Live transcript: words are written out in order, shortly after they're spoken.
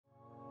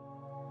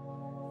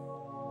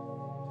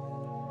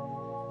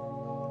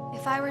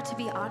If I were to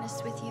be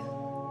honest with you,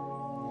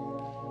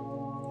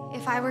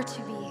 if I were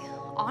to be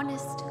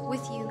honest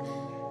with you,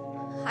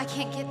 I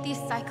can't get these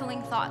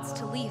cycling thoughts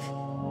to leave.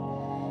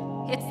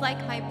 It's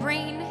like my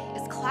brain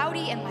is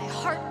cloudy and my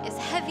heart is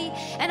heavy,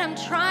 and I'm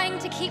trying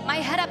to keep my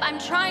head up. I'm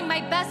trying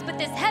my best, but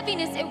this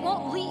heaviness, it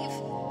won't leave.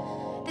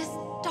 This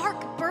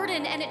dark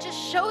burden, and it just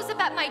shows up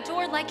at my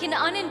door like an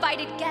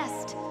uninvited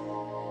guest.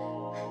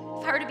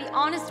 If I were to be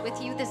honest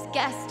with you, this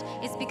guest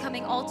is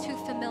becoming all too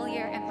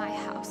familiar in my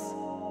house.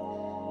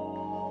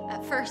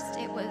 At first,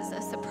 it was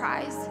a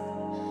surprise,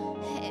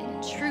 an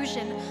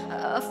intrusion,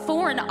 a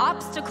foreign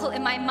obstacle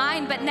in my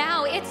mind, but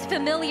now it's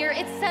familiar,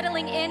 it's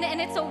settling in, and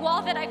it's a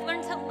wall that I've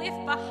learned to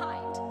live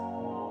behind.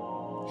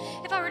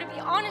 If I were to be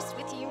honest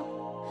with you,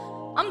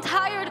 I'm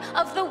tired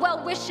of the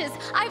well wishes.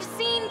 I've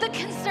seen the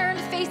concerned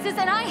faces,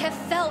 and I have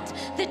felt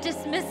the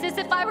dismisses.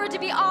 If I were to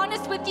be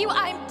honest with you,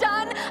 I'm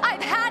done.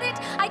 I've had it.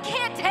 I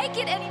can't take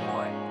it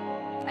anymore.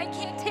 I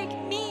can't take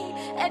me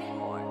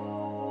anymore.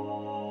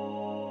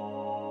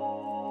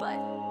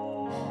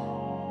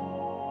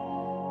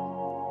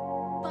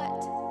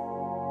 But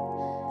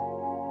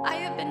I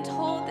have been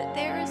told that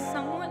there is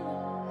someone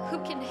who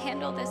can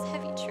handle this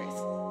heavy truth.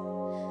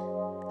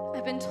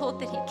 I've been told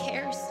that he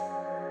cares,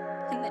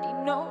 and that he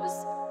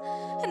knows,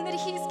 and that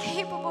he's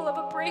capable of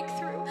a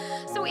breakthrough.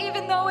 So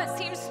even though it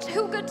seems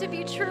too good to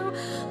be true,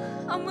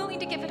 I'm willing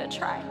to give it a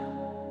try.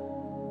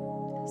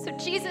 So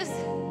Jesus,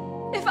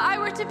 if I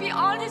were to be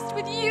honest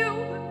with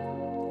you,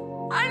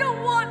 I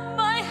don't want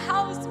my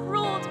house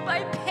ruled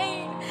by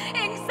pain,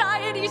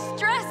 anxiety,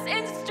 stress,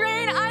 and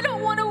strain. I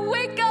don't want to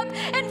wake up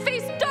and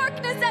face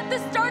darkness at the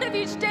start of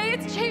each day.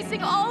 It's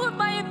chasing all of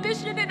my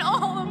ambition and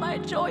all of my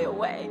joy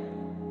away.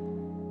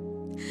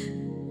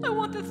 I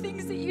want the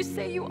things that you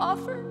say you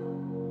offer.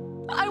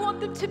 I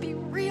want them to be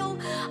real.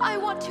 I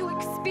want to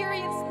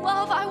experience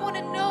love. I want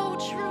to know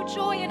true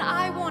joy, and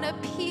I want a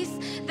peace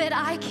that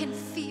I can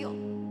feel.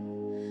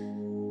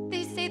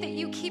 They say that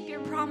you keep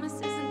your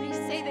promises, and they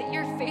say that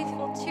you're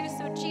faithful too.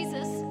 So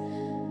Jesus,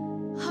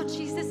 oh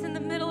Jesus, in the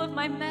middle of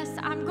my mess,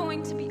 I'm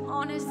going to be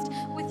honest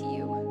with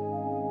you.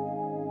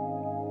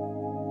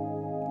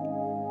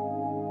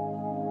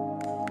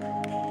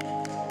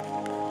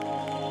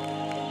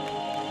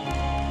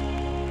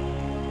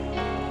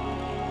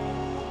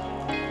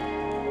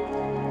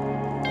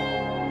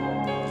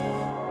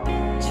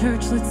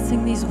 Church, let's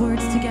sing these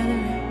words together.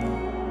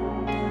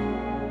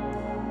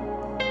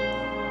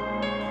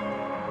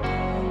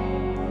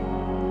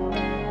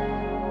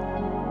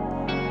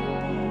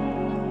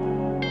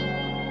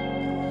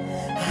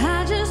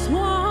 I just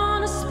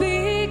want to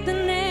speak the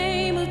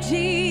name of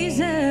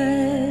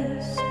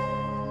Jesus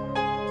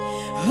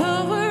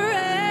over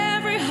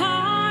every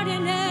heart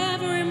and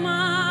every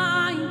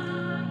mind,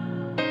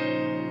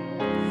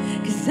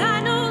 'cause I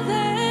know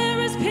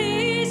there is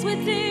peace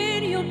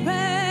within your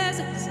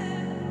presence.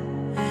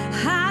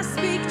 I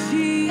speak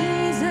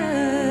Jesus.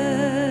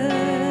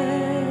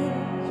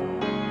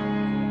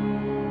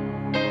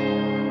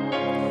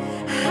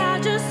 I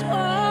just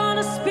want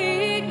to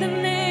speak the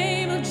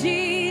name of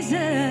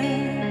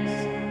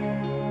Jesus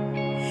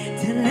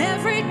till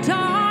every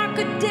dark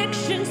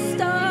addiction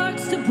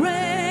starts to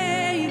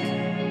break,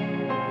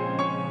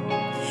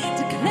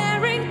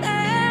 declaring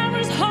there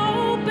is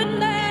hope and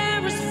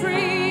there is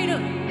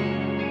freedom.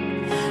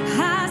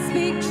 I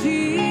speak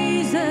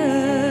Jesus.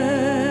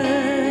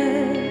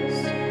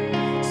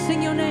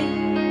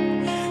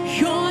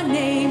 Your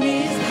name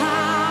is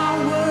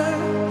power,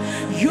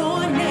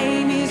 your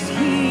name is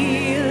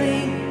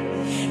healing,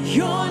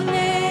 your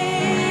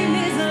name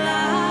is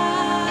life.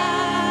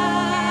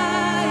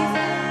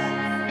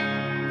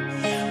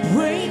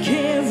 Break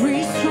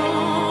every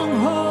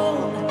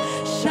stronghold,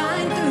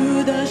 shine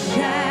through the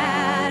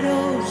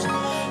shadows,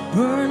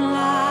 burn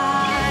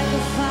like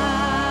a fire.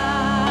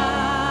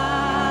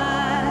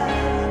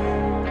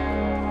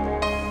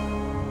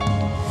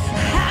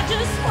 I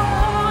just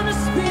want to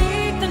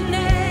speak the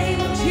name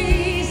of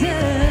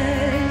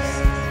Jesus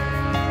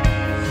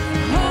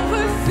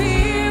over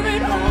fear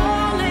and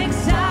all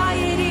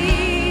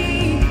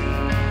anxiety,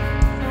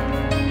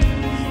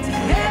 to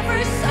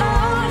every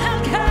soul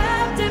held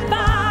captive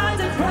by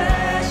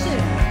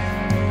depression.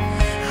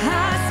 I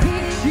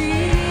speak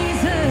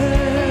Jesus.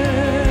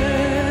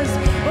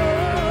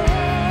 Oh,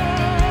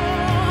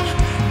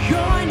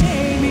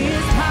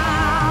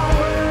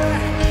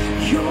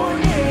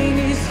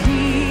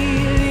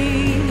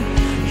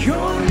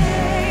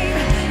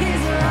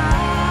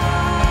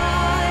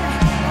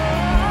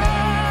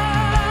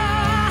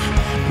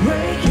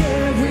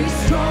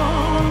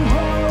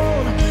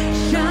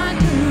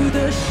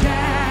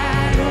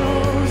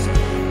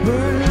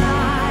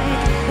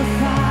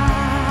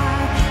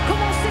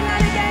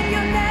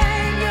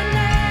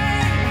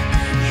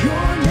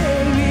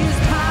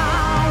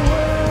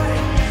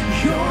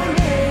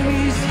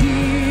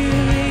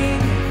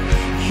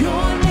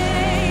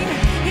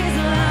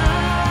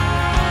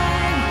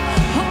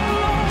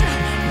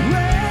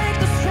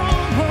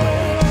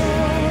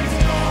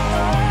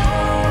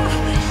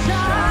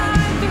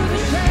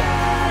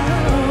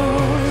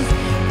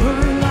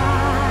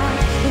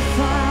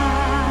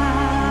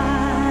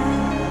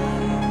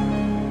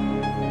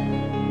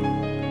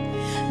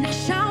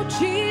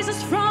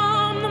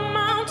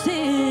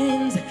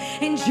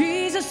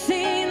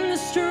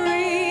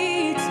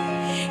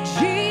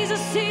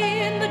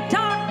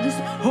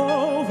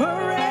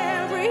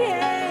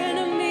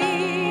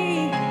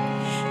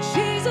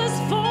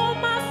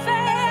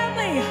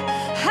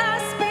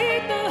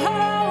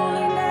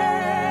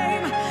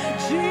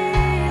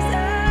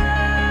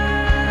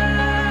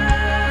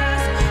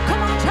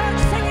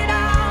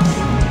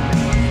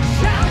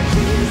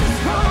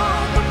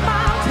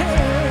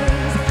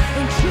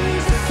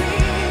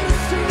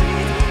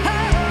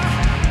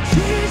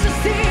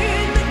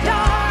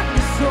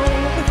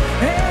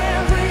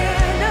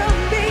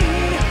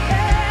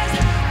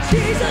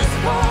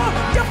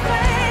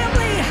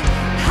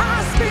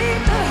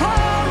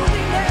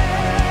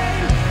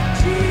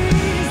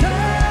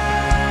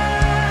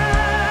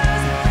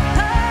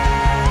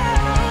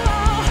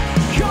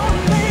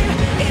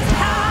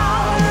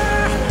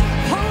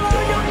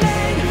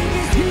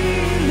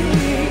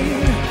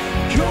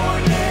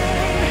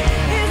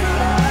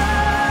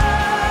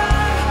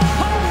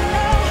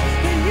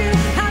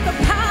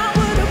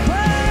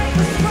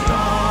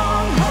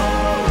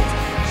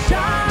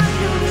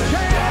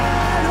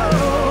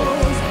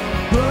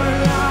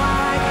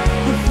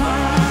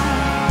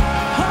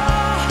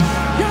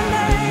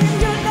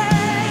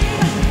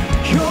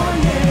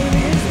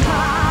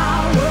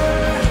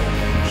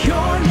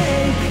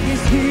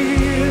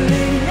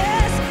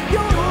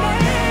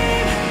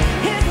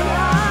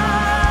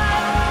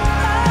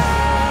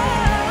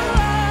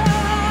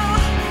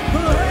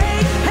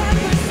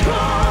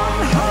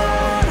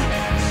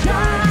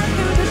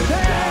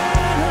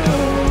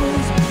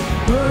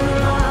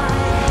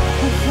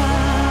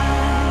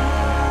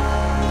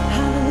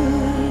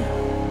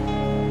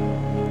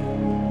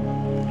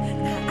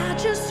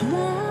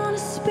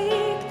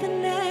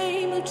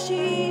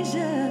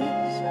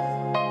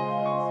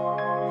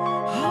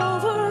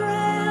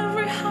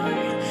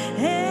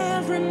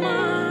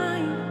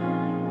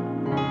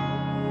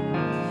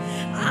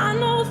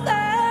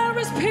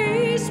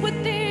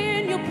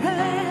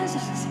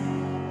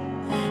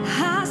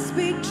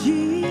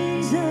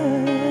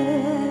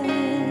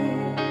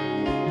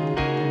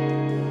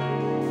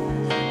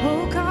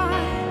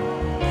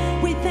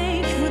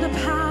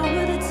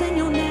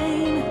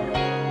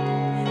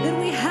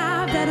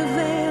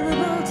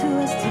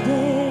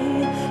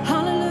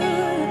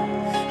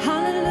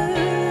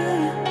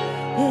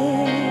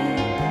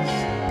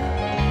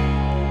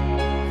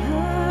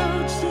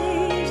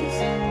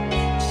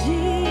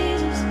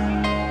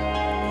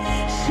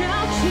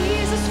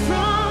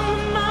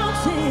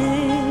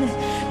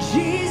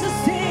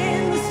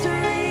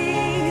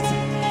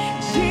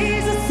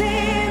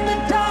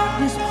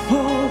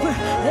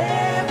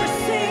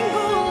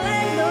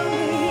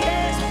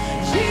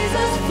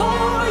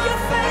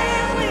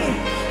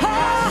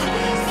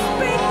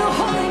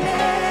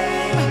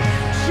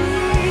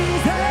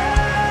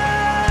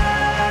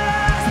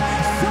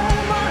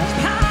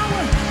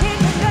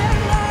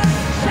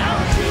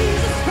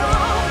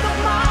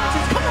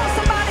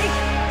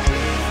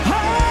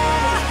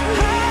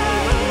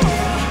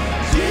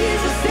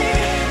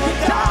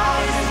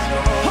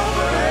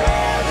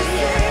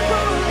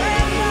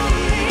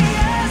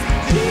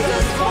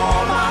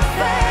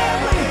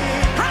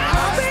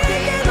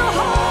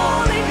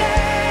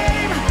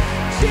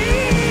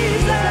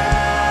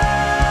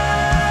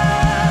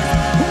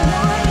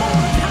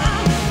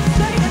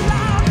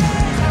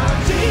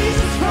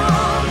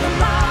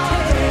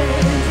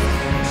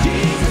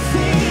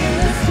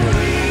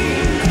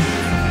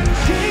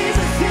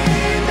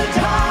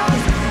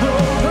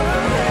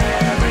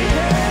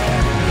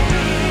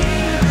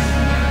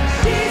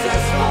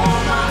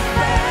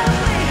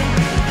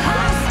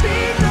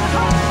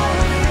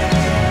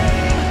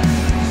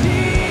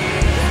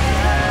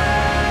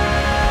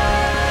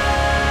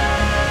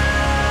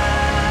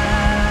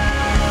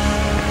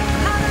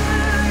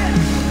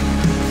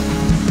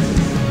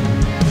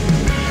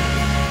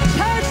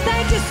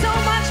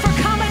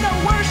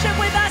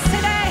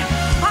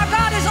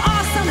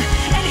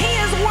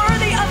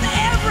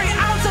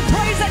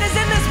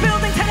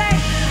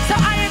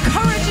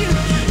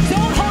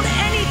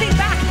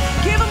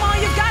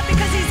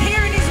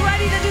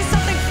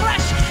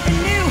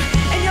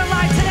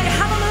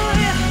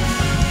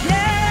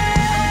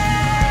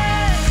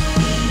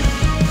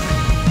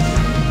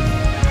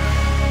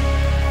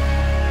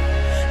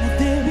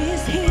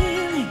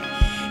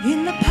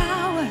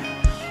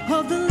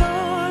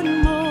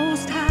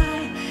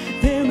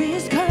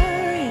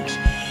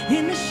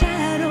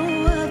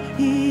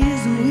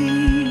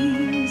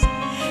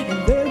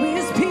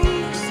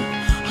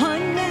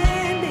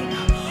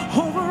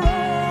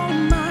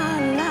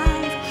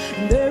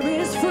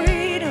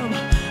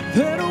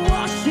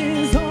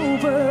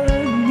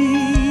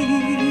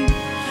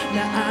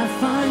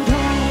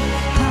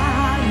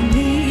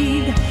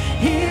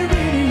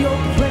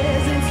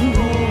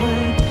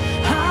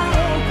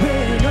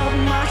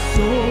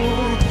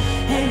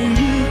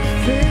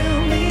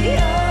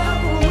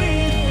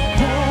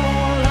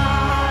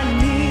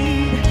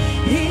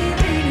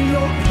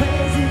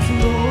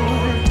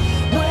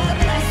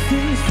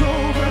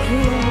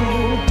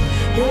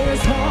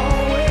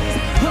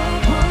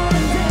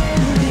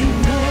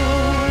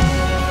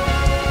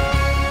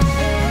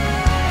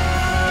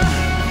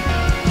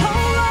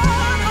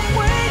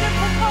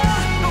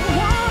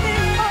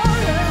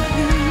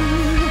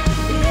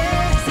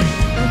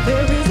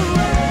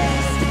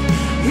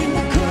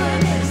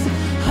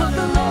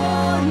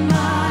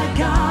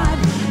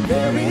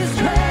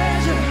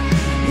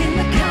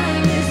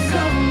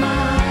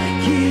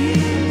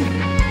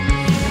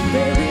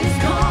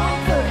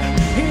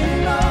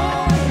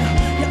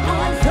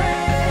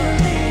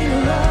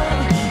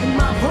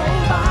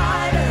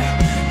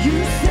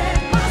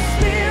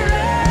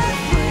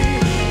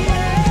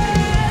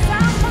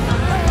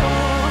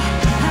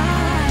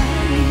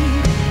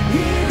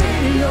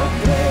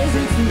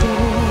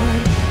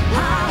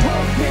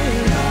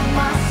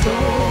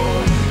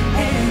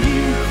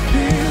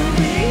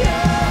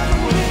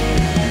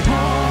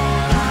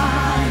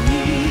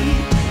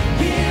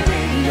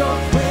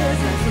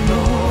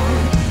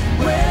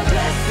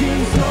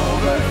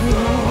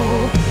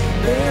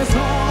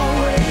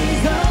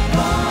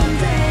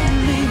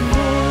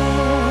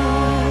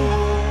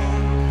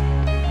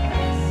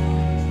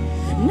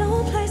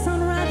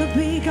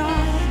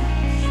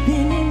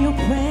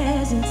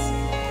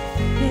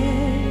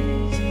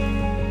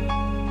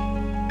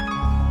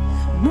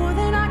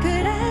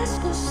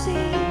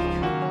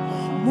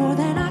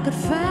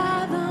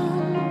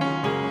 fathom.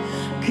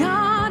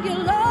 God,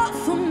 your love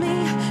for me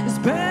is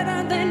better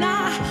than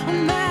I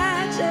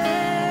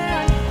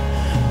imagined.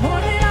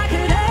 More than I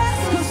could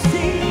ask or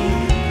see,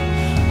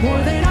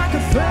 more than I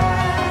could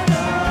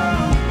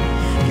fathom.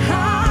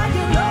 God,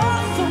 your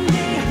love for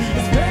me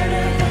is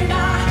better than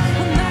I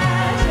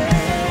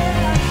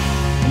imagined.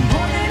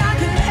 More than I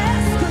could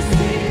ask or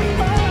see,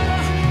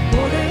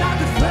 more than I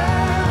could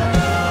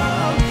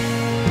fathom.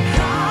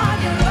 God,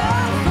 your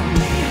love for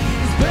me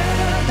is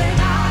better than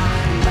I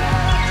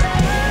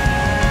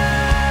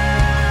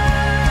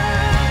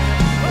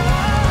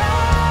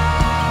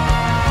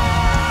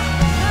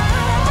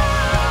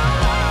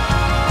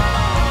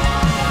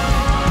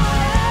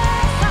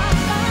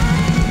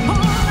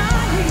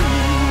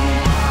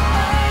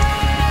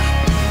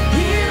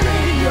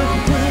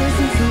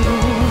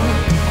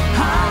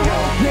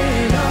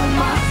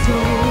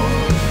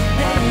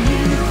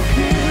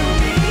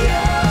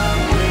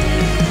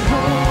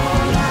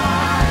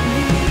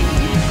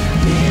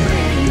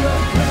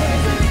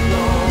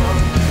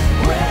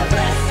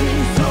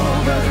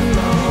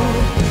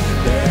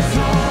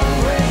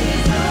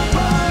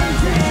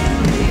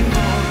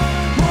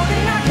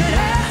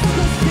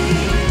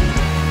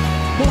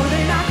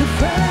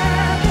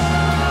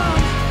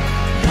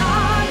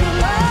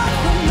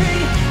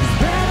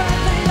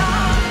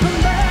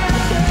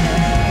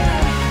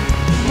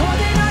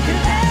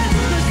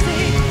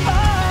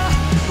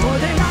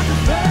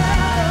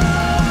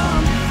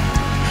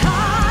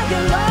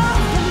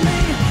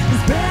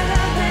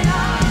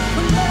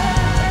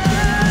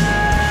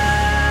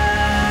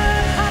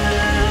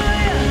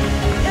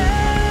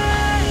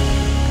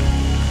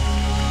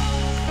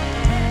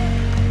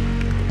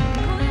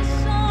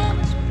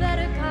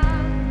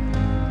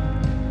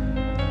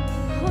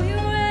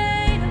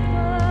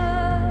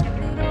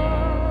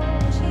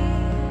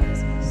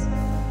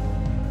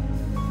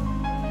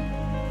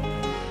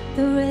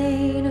The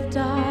reign of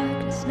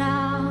darkness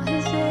now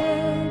has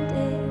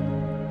ended.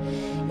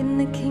 In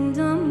the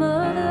kingdom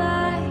of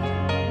light,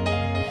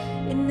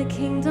 in the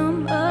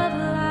kingdom of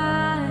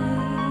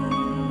light,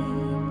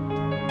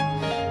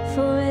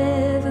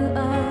 forever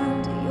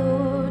under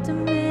your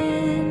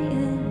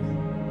dominion.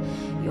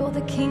 You're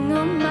the king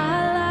of my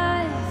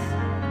life,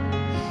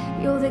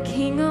 you're the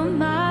king of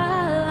my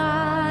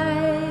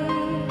life.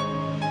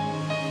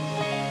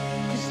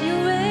 'Cause you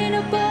reign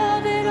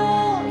above it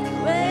all, you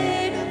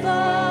reign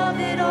above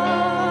it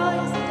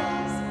all, yes,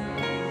 yes.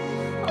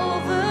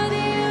 Over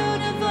the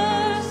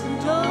universe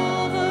and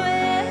over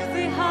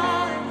every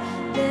heart,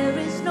 there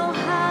is no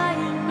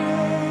higher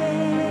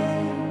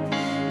name.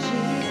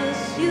 Jesus,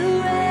 you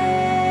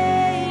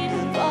reign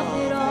above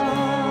it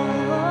all.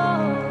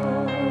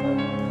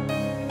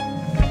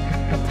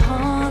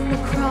 Upon the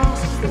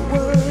cross, the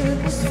word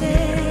was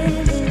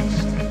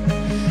finished.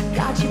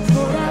 God, you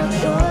poured out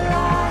your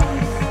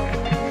life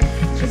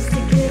just to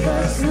give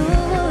us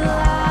new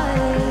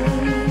life.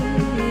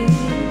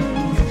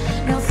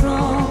 Now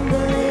from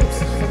the lips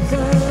of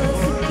the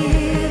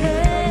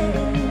forgiven,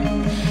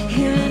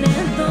 hear an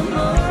anthem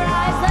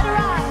arise, let it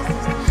rise.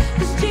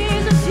 'Cause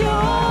Jesus,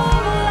 you're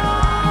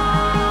alive.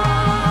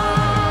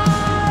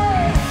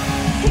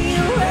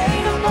 You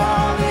reign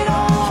above it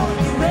all,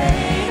 you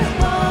reign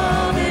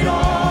above it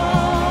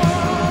all.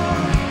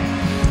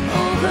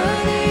 Over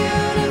the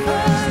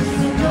universe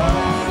and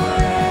over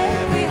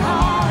every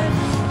heart,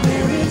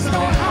 there is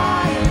no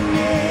higher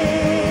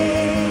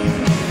name.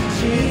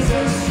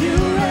 Jesus, you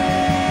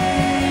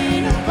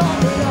reign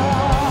above it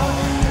all.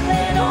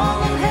 Let all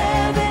of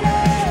heaven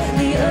and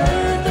the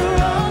earth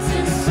arise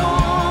in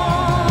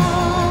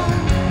song.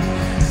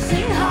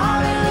 Sing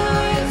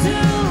hallelujah to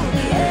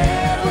the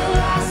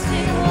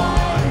everlasting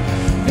one.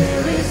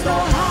 There is no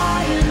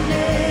higher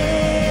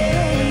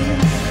name.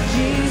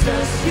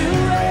 Jesus, you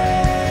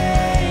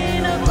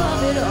reign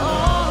above it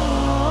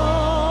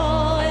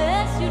all.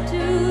 Yes, you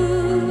do.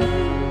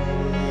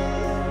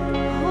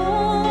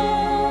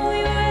 Oh,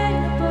 you reign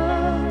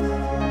above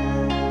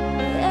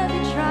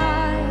every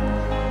trial.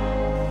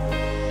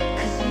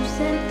 'Cause you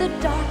sent the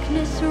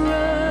darkness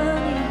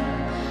running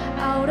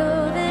out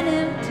of an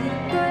empty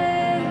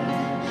grave.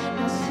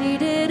 Now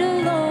seated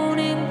alone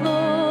in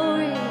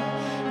glory,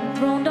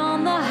 enthroned on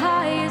the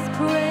highest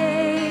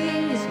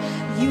praise.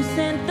 You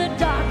sent the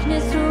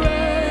darkness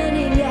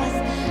running, yes,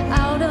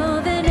 out of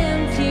an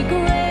empty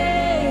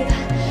grave.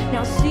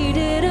 Now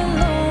seated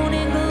alone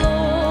in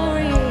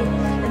glory,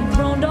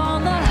 enthroned on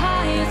the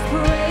highest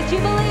praise. You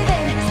believe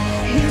it?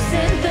 You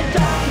sent the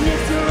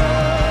darkness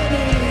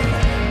running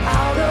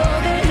out of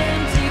an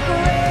empty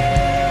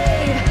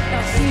grave.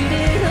 Now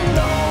seated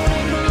alone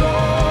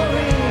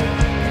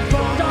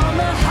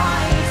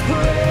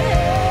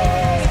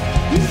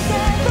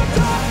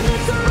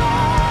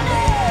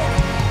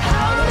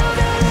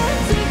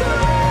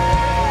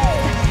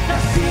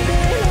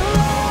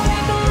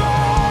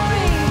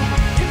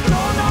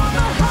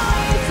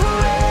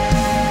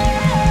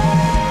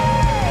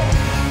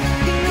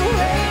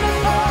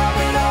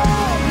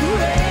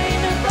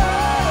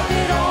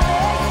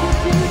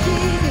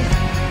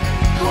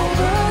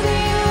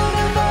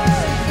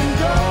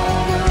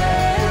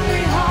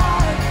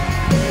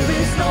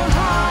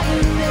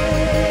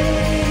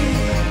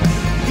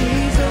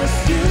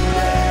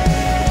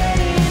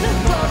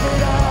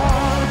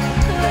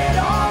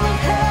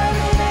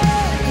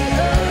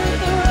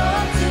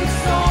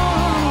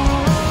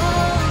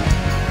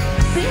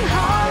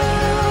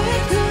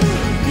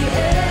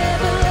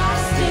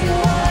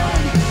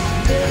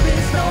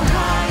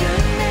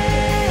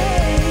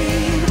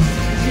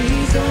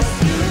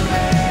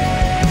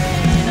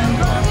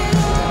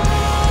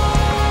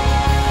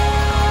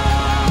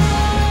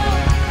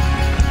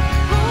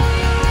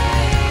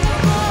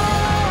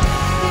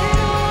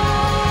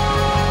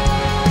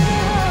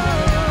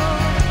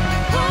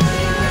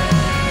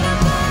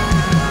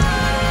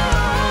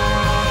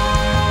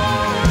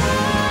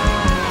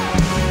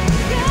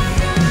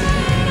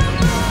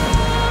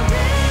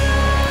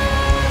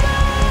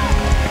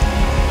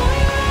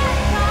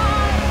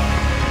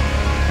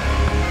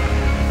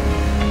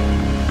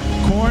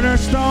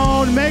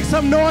Cornerstone, make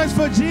some noise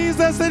for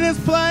Jesus in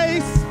this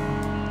place.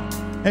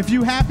 If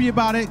you're happy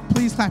about it,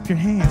 please clap your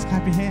hands.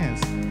 Clap your hands.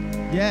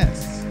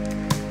 Yes.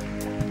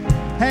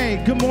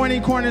 Hey, good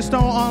morning,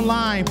 Cornerstone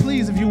Online.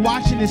 Please, if you're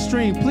watching this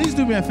stream, please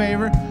do me a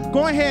favor.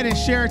 Go ahead and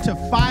share it to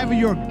 5 of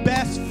your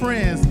best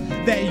friends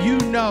that you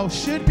know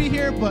should be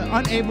here but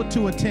unable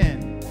to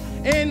attend.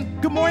 And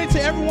good morning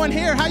to everyone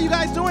here. How you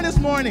guys doing this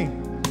morning?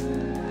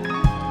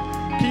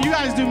 Can you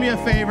guys do me a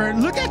favor?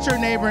 Look at your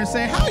neighbor and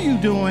say, how you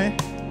doing?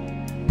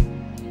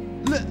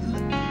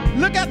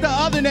 Look at the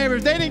other neighbor.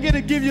 If they didn't get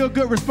to give you a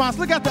good response,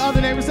 look at the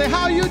other neighbor and say,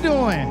 how you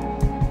doing?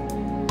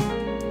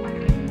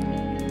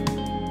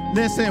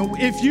 Listen,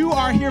 if you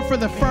are here for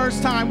the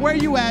first time, where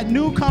you at?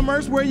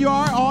 Newcomers, where you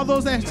are? All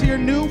those that's here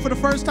new for the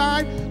first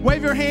time,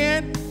 wave your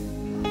hand.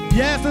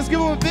 Yes, let's give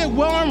them a big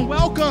warm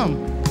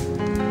welcome.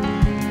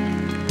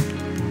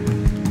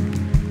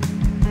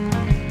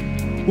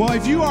 Well,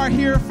 if you are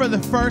here for the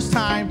first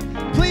time,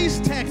 please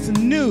text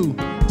NEW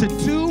to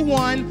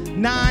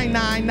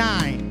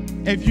 21999.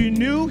 If you're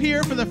new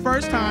here for the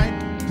first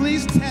time,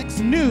 please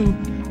text NEW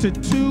to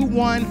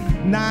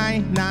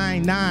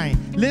 21999.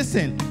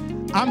 Listen,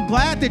 I'm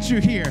glad that you're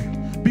here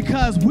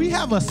because we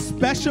have a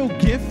special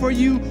gift for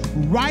you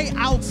right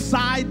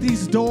outside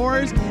these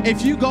doors.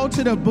 If you go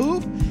to the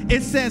booth,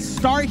 it says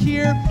start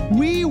here.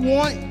 We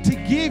want to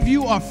give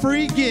you a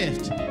free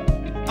gift.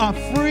 A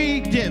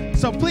free gift.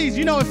 So please,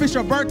 you know, if it's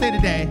your birthday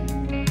today,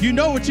 you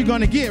know what you're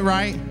going to get,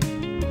 right?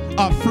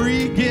 A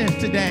free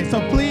gift today.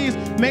 So please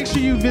make sure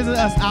you visit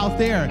us out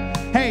there.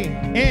 Hey,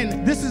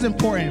 and this is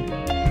important.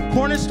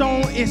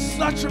 Cornerstone is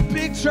such a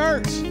big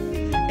church.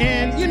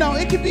 And, you know,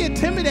 it can be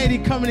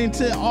intimidating coming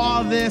into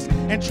all this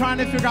and trying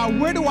to figure out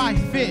where do I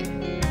fit.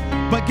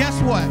 But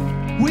guess what?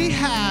 We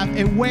have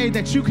a way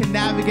that you can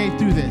navigate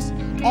through this.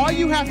 All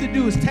you have to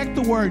do is text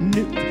the word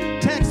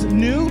text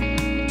NEW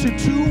to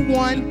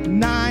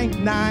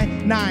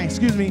 21999.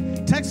 Excuse me.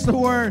 Text the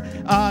word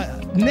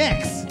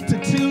NEXT to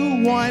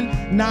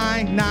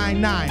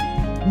 21999.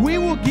 We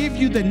will give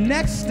you the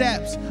next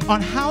steps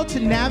on how to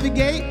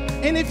navigate,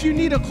 and if you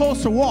need a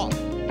closer walk,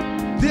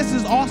 this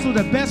is also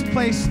the best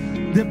place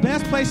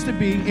to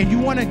be, and you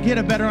want to get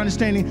a better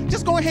understanding,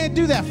 just go ahead and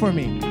do that for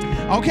me.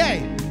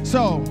 Okay,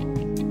 so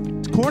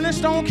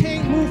Cornerstone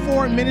can't move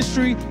forward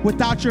ministry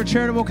without your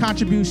charitable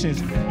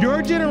contributions.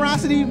 Your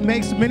generosity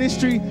makes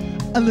ministry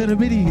a little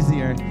bit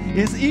easier.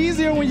 It's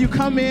easier when you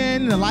come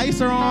in, the lights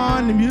are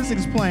on, the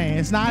music's playing.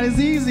 It's not as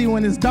easy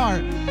when it's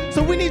dark.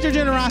 So we need your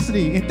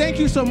generosity. And thank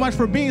you so much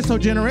for being so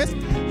generous.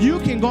 You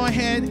can go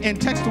ahead and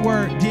text the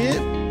word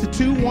GIVE to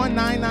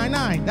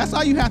 21999. That's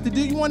all you have to do.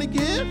 You want to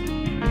give?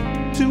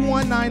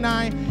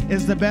 2199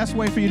 is the best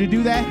way for you to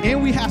do that.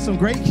 And we have some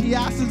great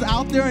kiosks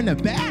out there in the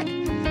back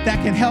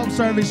that can help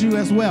service you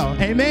as well.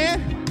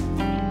 Amen?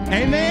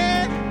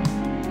 Amen?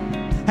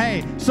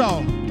 Hey,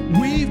 so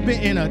we've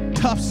been in a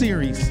tough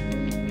series.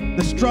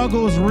 The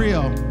struggle is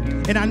real.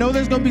 And I know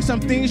there's going to be some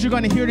things you're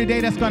going to hear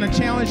today that's going to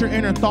challenge your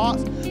inner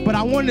thoughts. But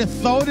I wanted to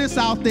throw this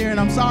out there, and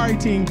I'm sorry,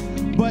 team,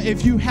 but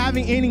if you're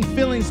having any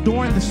feelings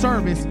during the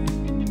service,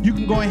 you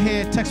can go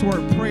ahead, text the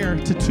word prayer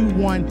to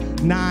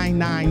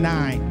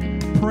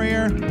 21999.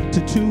 Prayer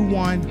to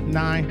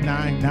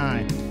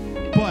 21999.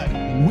 But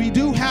we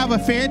do have a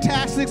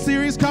fantastic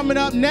series coming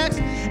up next,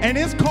 and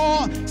it's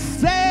called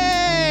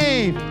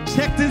Save.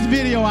 Check this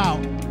video out.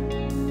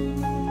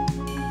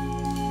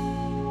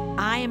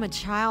 I am a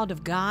child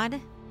of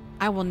God.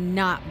 I will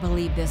not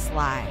believe this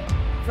lie.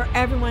 For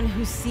everyone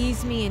who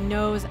sees me and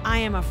knows I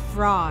am a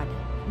fraud,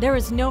 there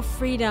is no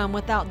freedom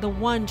without the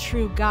one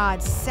true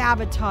God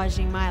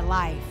sabotaging my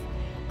life.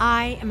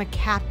 I am a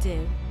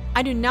captive.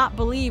 I do not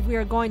believe we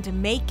are going to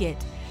make it.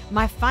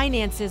 My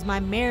finances, my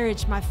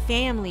marriage, my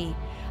family.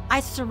 I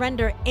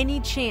surrender any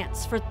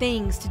chance for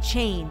things to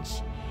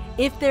change.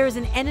 If there is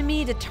an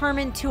enemy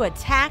determined to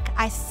attack,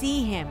 I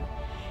see him.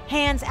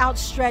 Hands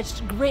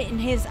outstretched, grit in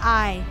his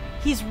eye.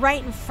 He's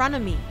right in front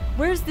of me.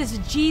 Where's this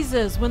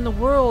Jesus when the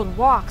world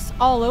walks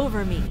all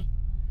over me?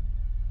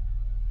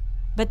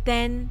 But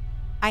then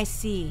I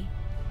see.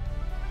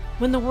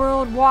 When the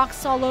world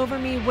walks all over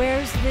me,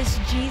 where's this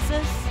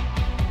Jesus?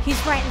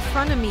 He's right in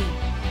front of me.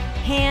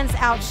 Hands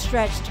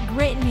outstretched,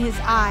 grit in his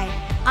eye.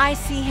 I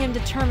see him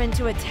determined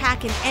to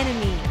attack an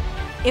enemy.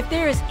 If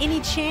there is any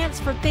chance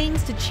for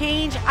things to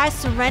change, I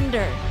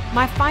surrender.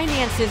 My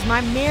finances,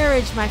 my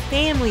marriage, my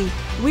family,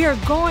 we are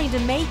going to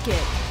make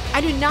it. I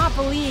do not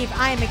believe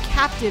I am a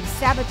captive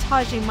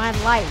sabotaging my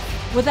life.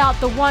 Without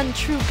the one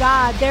true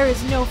God, there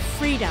is no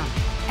freedom.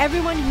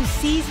 Everyone who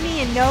sees me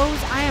and knows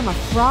I am a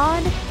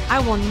fraud, I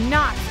will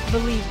not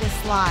believe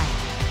this lie.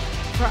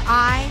 For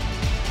I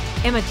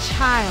am a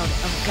child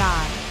of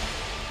God.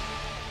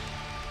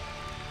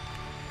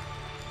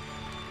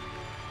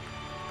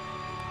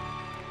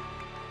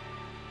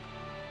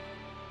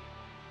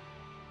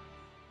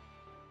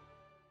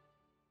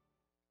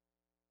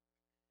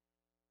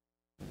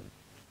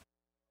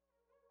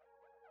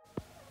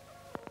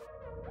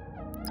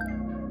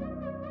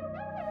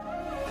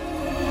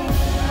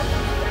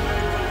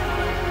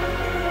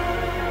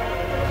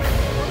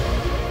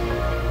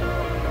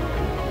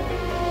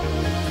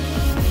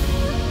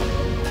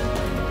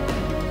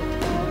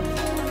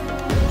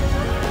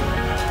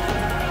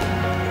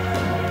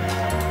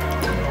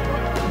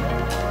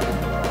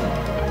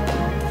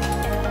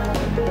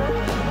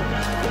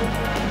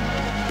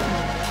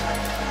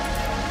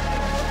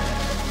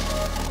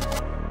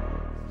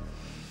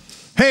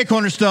 Hey,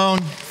 Cornerstone.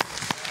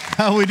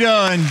 How we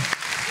doing?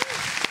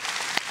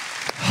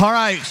 All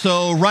right,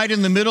 so right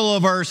in the middle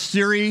of our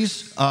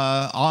series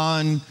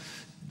on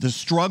the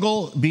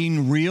struggle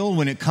being real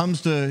when it comes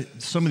to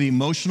some of the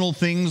emotional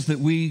things that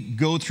we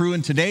go through.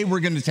 And today we're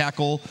going to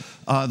tackle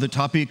the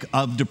topic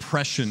of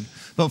depression.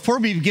 But before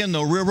we begin,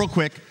 though, real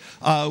quick,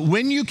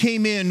 when you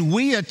came in,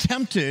 we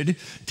attempted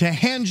to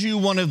hand you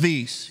one of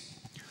these.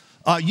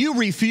 You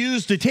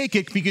refused to take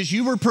it because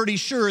you were pretty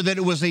sure that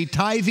it was a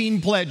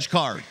tithing pledge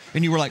card.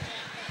 And you were like,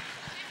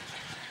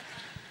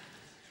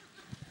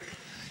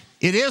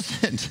 it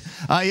isn't.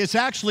 It's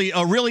actually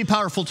a really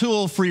powerful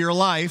tool for your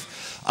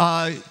life.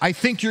 I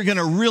think you're going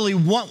to really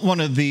want one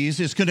of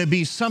these. It's going to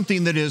be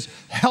something that is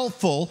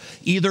helpful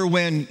either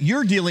when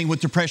you're dealing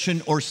with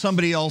depression or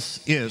somebody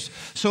else is.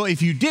 So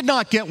if you did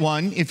not get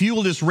one, if you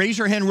will just raise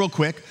your hand real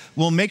quick,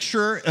 we'll make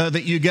sure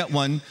that you get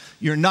one.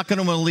 You're not going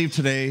to want to leave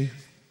today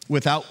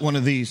without one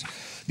of these.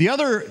 The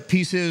other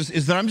piece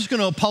is that I'm just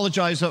going to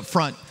apologize up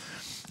front.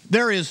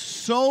 There is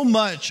so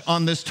much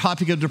on this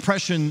topic of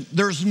depression,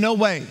 there's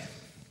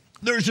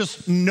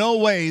just no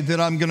way that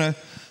I'm going to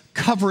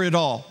cover it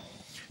all.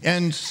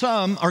 And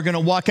some are going to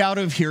walk out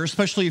of here,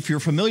 especially if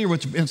you're familiar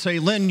with it, and say,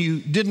 Linn, you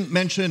didn't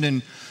mention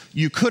and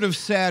you could have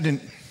said,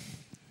 and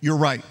you're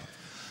right.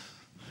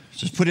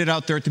 Just put it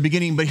out there at the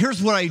beginning. But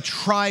here's what I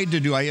tried to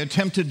do, I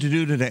attempted to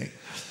do today,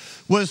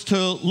 was to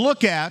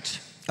look at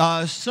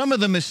some of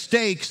the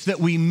mistakes that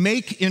we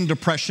make in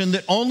depression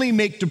that only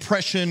make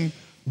depression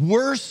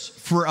worse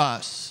for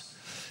us.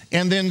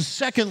 And then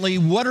secondly,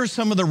 what are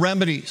some of the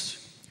remedies?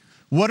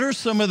 What are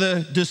some of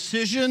the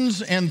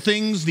decisions and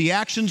things, the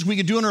actions we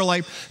could do in our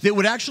life that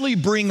would actually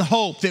bring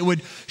hope, that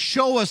would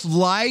show us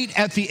light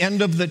at the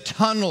end of the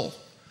tunnel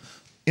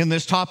in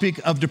this topic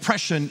of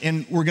depression?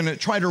 And we're going to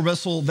try to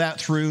wrestle that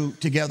through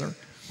together.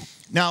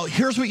 Now,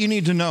 here's what you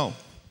need to know.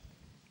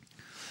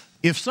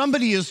 If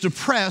somebody is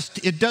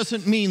depressed, it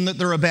doesn't mean that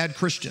they're a bad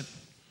Christian.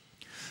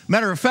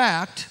 Matter of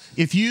fact,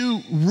 if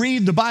you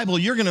read the Bible,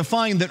 you're going to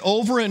find that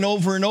over and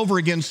over and over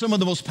again, some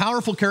of the most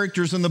powerful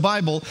characters in the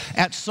Bible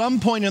at some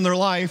point in their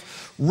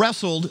life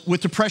wrestled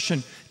with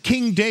depression.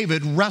 King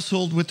David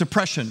wrestled with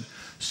depression.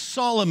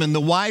 Solomon,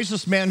 the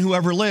wisest man who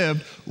ever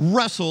lived,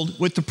 wrestled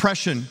with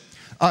depression.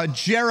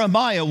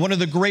 Jeremiah, one of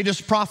the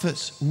greatest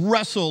prophets,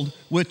 wrestled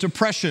with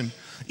depression.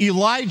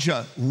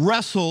 Elijah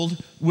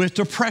wrestled with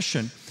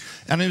depression.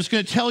 And I was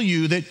going to tell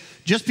you that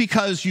just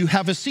because you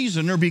have a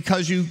season or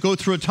because you go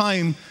through a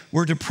time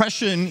where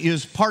depression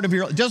is part of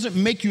your life, it doesn't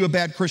make you a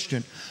bad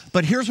Christian.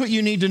 But here's what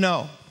you need to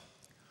know.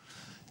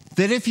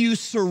 That if you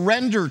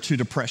surrender to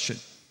depression,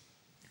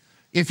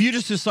 if you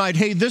just decide,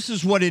 hey, this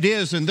is what it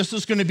is and this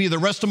is going to be the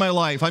rest of my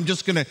life, I'm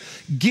just going to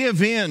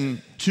give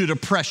in to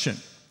depression.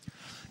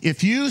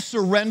 If you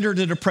surrender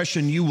to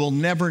depression, you will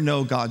never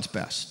know God's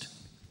best.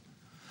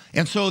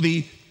 And so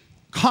the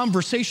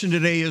conversation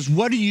today is,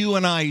 what do you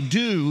and I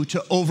do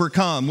to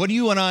overcome? What do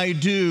you and I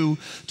do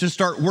to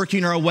start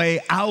working our way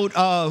out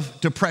of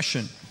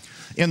depression?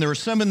 And there are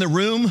some in the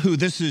room who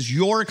this is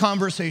your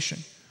conversation.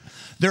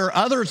 There are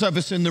others of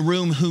us in the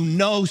room who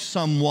know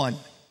someone.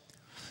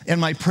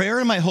 And my prayer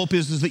and my hope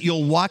is that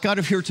you'll walk out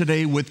of here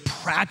today with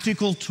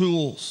practical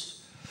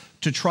tools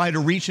to try to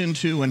reach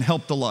into and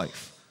help the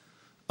life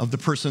of the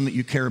person that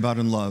you care about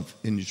and love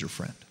and is your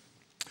friend.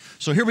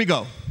 So here we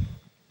go.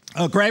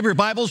 Grab your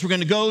Bibles. We're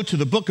going to go to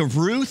the book of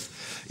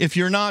Ruth. If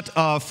you're not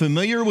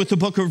familiar with the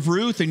book of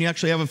Ruth and you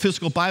actually have a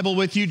physical Bible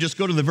with you, just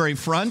go to the very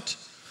front.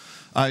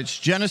 It's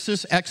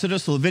Genesis,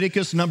 Exodus,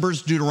 Leviticus,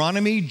 Numbers,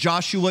 Deuteronomy,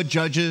 Joshua,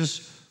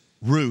 Judges,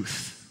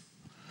 Ruth.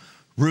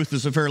 Ruth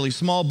is a fairly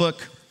small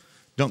book.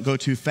 Don't go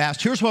too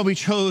fast. Here's why we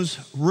chose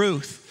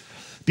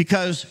Ruth.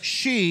 Because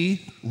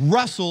she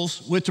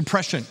wrestles with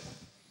depression.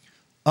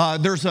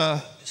 There's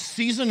a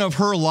season of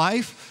her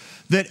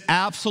life that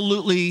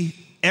absolutely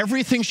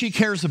everything she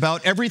cares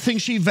about, everything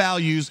she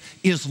values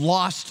is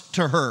lost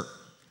to her.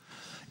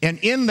 And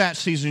in that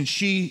season,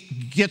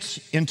 she gets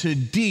into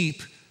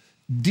deep,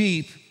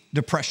 deep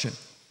depression.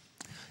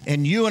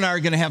 And you and I are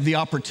going to have the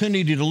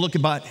opportunity to look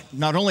about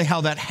not only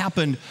how that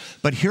happened,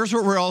 but here's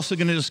what we're also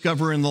going to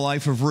discover in the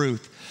life of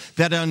Ruth,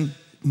 that on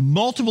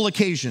multiple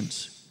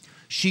occasions,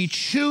 she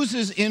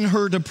chooses in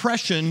her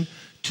depression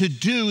to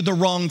do the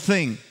wrong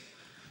thing,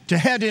 to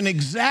head in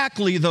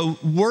exactly the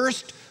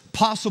worst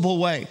possible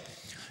way.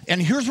 And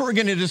here's what we're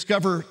going to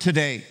discover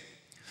today,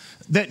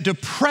 that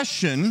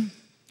depression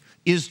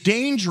is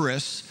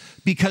dangerous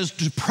because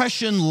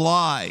depression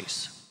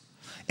lies.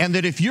 And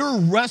that if you're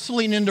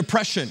wrestling in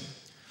depression,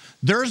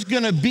 there's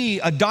going to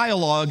be a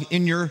dialogue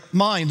in your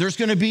mind. There's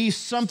going to be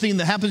something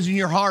that happens in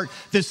your heart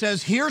that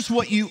says, here's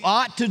what you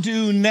ought to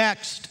do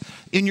next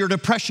in your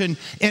depression.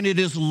 And it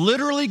is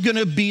literally going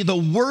to be the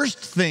worst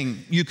thing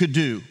you could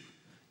do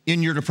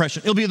in your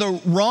depression. It'll be the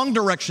wrong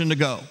direction to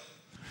go.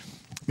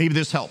 Maybe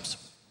this helps.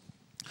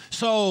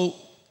 So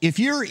if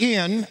you're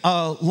in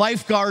a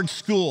lifeguard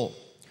school,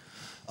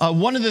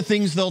 one of the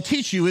things they'll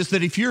teach you is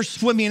that if you're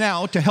swimming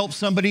out to help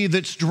somebody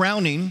that's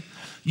drowning,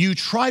 you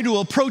try to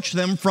approach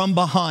them from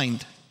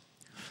behind.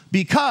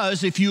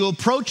 Because if you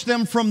approach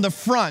them from the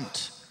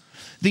front,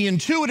 The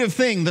intuitive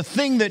thing, the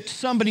thing that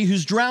somebody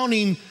who's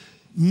drowning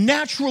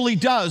naturally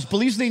does,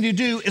 believes they need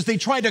to do, is they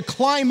try to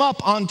climb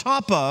up on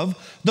top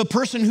of the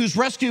person who's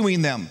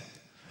rescuing them.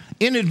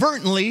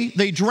 Inadvertently,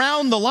 they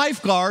drown the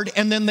lifeguard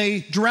and then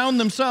they drown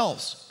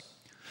themselves.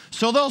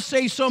 So they'll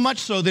say so much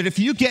so that if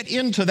you get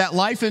into that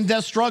life and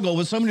death struggle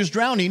with someone who's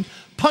drowning,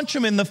 punch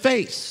them in the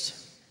face.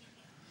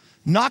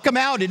 Knock them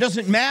out, it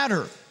doesn't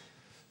matter.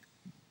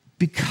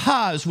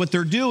 Because what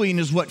they're doing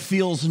is what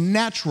feels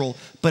natural,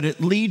 but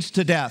it leads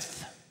to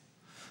death.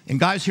 And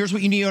guys, here's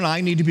what you and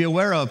I need to be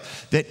aware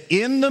of, that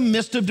in the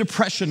midst of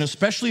depression,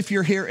 especially if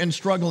you're here and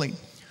struggling,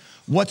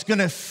 what's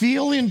gonna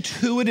feel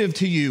intuitive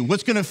to you,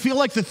 what's gonna feel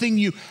like the thing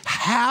you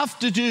have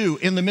to do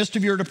in the midst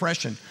of your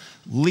depression,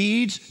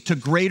 leads to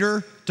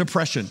greater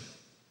depression.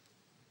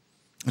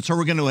 And so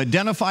we're gonna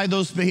identify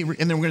those behaviors,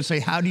 and then we're gonna say,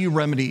 how do you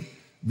remedy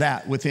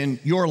that within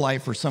your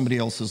life or somebody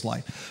else's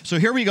life? So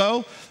here we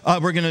go.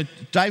 We're gonna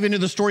dive into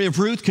the story of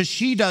Ruth, because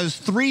she does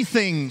 3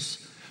 things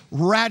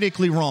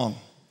radically wrong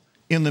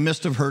in the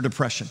midst of her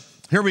depression.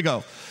 Here we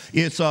go.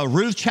 It's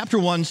Ruth chapter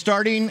 1,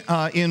 starting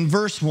in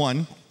verse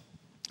 1.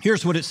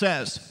 Here's what it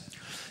says.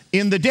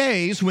 In the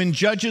days when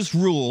judges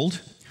ruled,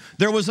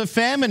 there was a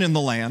famine in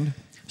the land.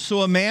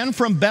 So a man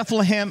from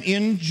Bethlehem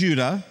in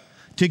Judah,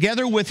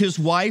 together with his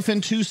wife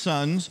and 2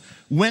 sons,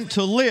 went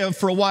to live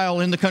for a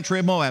while in the country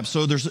of Moab.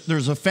 So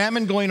there's a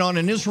famine going on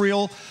in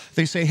Israel.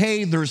 They say,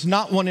 hey, there's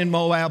not one in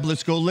Moab.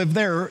 Let's go live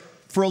there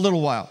for a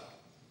little while.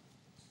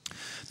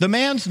 The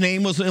man's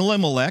name was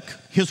Elimelech.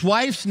 His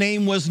wife's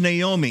name was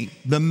Naomi,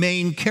 the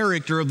main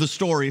character of the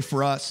story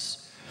for us.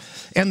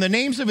 And the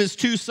names of his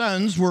 2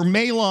 sons were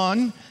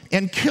Mahlon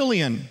and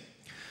Chilion.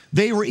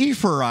 They were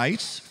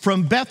Ephraimites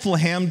from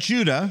Bethlehem,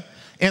 Judah,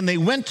 and they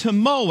went to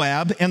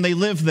Moab and they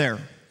lived there.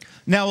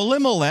 Now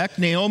Elimelech,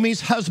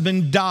 Naomi's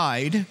husband,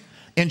 died,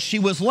 and she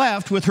was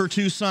left with her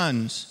 2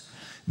 sons.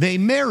 They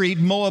married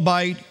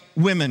Moabite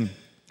women.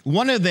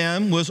 One of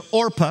them was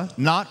Orpah,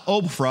 not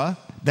Ophrah.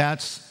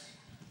 That's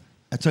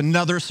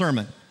another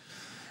sermon.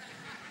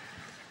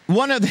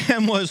 One of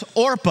them was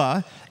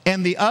Orpah,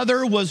 and the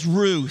other was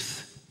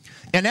Ruth.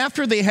 And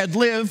after they had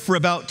lived for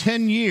about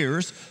 10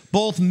 years,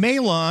 both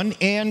Mahlon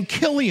and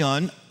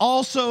Chilion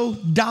also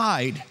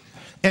died.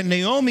 And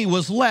Naomi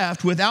was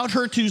left without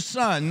her 2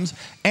 sons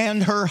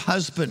and her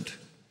husband.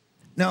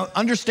 Now,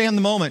 understand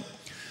the moment.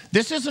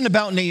 This isn't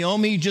about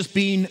Naomi just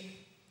being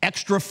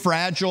extra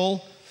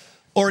fragile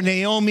or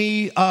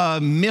Naomi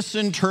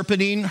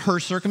misinterpreting her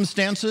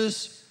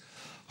circumstances.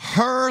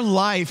 Her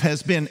life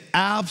has been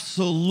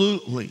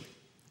absolutely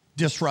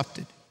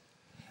disrupted.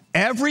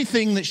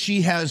 Everything that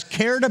she has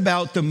cared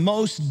about the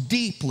most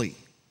deeply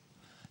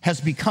has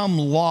become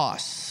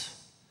loss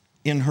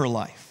in her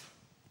life.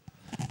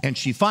 And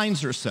she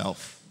finds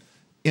herself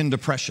in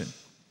depression.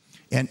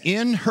 And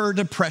in her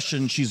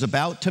depression, she's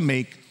about to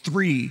make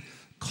 3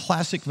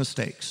 classic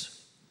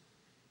mistakes.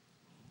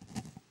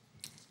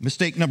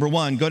 Mistake number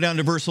 1, go down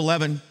to verse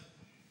 11.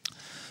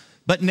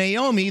 But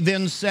Naomi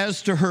then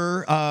says to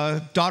her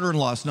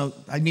daughter-in-law, no,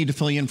 I need to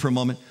fill you in for a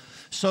moment.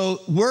 So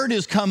word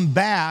has come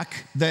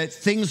back that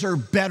things are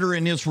better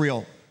in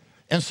Israel.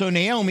 And so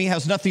Naomi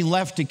has nothing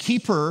left to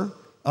keep her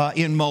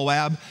in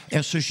Moab,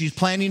 and so she's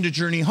planning to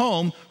journey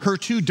home. Her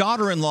 2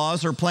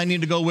 daughter-in-laws are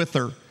planning to go with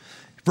her.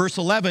 Verse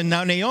 11,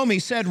 now Naomi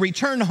said,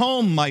 return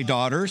home, my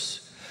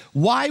daughters.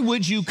 Why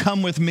would you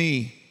come with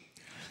me?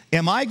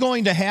 Am I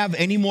going to have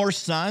any more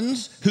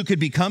sons who could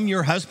become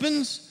your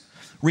husbands?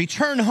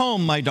 Return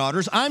home, my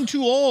daughters. I'm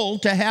too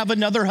old to have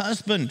another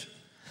husband.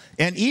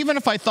 And even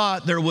if I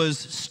thought there was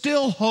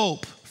still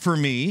hope for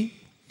me,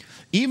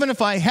 even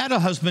if I had a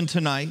husband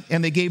tonight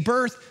and they gave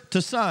birth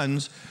to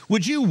sons,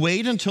 would you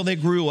wait until they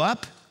grew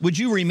up? Would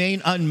you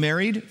remain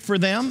unmarried for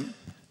them?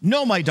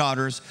 No, my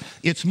daughters,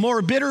 it's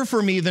more bitter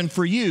for me than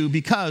for you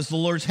because the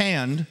Lord's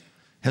hand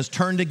has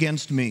turned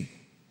against me.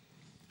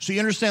 So you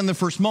understand the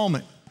first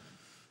moment.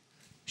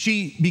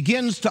 She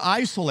begins to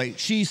isolate.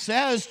 She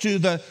says to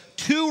the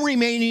 2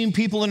 remaining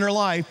people in her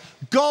life,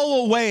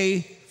 go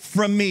away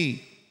from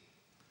me.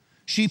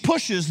 She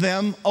pushes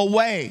them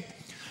away.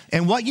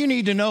 And what you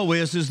need to know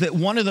is that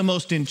one of the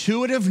most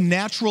intuitive,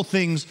 natural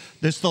things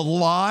that's the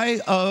lie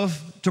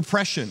of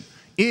depression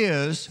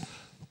is,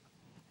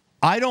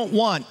 I don't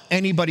want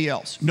anybody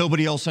else.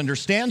 Nobody else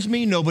understands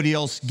me. Nobody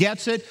else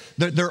gets it.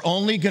 They're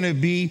only going to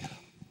be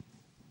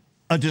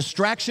a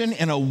distraction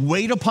and a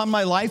weight upon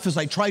my life as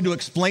I try to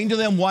explain to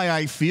them why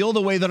I feel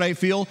the way that I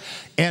feel.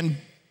 And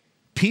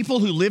people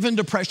who live in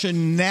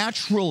depression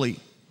naturally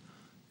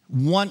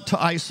want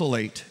to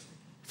isolate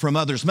from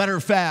others. Matter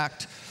of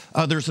fact,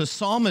 there's a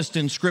psalmist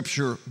in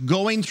Scripture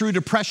going through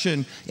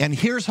depression, and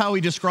here's how he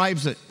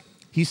describes it.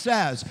 He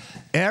says,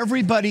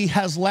 everybody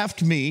has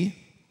left me,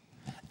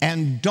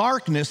 and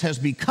darkness has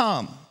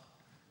become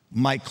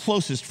my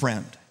closest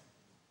friend.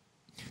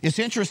 It's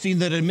interesting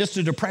that amidst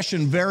a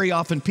depression, very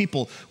often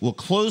people will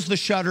close the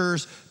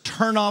shutters,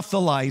 turn off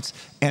the lights,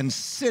 and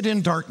sit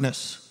in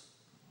darkness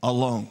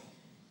alone.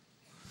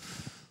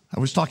 I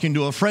was talking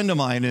to a friend of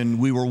mine, and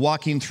we were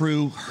walking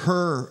through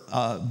her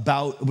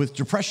bout with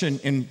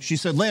depression, and she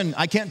said, Lynn,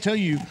 I can't tell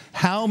you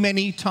how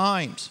many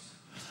times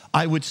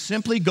I would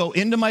simply go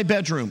into my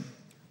bedroom,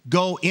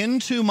 go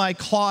into my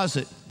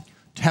closet,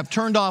 have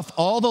turned off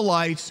all the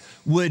lights,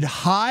 would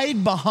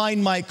hide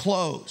behind my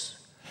clothes,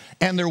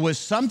 and there was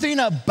something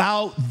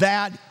about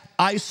that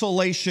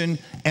isolation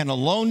and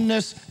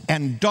aloneness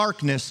and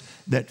darkness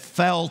that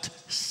felt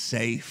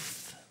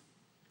safe.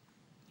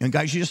 And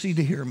guys, you just need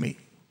to hear me.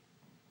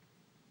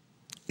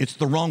 It's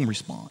the wrong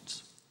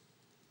response.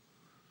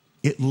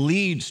 It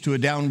leads to a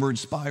downward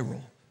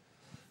spiral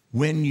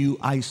when you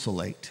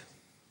isolate.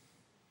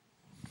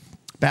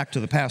 Back to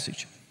the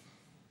passage.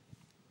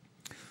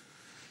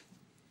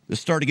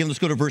 Let's start again. Let's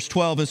go to verse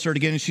 12 and start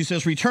again. And she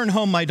says, return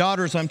home, my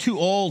daughters. I'm too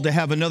old to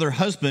have another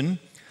husband.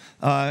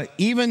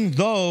 Even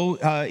though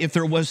if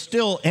there was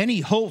still any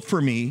hope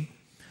for me,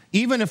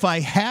 even if I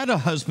had a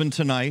husband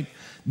tonight,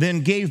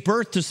 then gave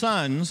birth to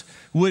sons,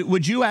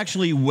 would you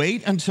actually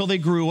wait until they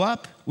grew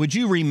up? Would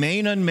you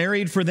remain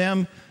unmarried for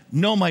them?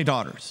 No, my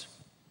daughters.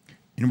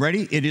 And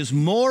ready? It is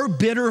more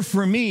bitter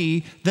for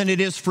me than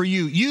it is for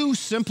you. You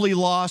simply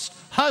lost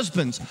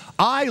husbands.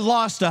 I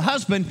lost a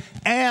husband,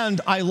 and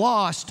I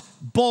lost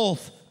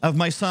both of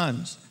my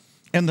sons.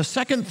 And the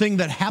second thing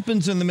that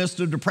happens in the midst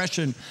of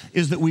depression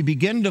is that we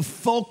begin to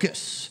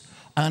focus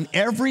on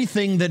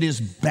everything that is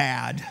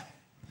bad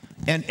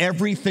and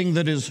everything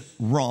that is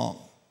wrong.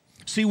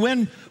 See,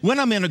 when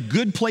I'm in a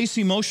good place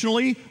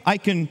emotionally, I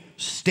can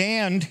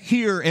stand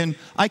here and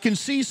I can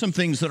see some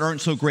things that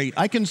aren't so great.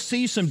 I can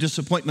see some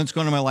disappointments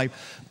going on in my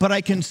life, but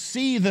I can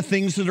see the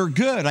things that are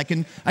good. I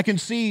can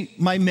see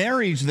my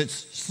marriage that's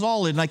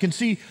solid, and I can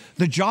see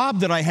the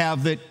job that I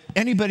have that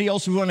anybody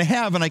else would want to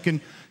have, and I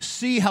can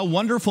see how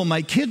wonderful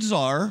my kids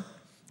are,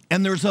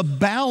 and there's a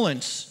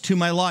balance to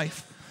my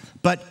life.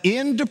 But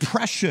in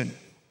depression,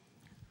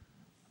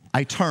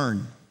 I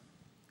turn.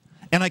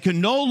 And I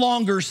can no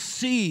longer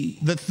see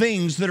the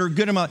things that are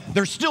good in my life.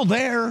 They're still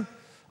there.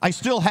 I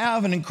still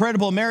have an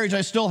incredible marriage.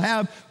 I still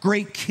have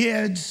great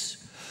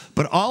kids.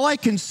 But all I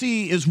can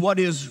see is what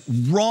is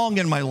wrong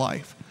in my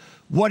life,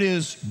 what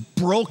is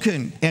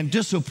broken and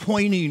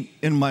disappointing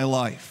in my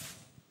life.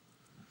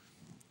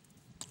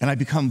 And I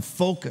become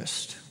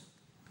focused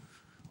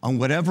on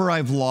whatever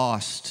I've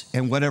lost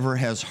and whatever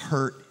has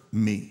hurt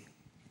me.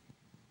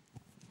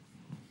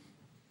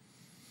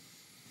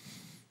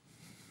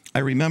 I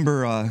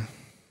remember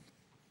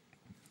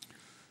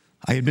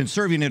I had been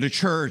serving at a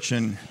church,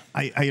 and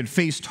I had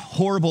faced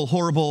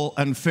horrible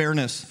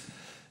unfairness.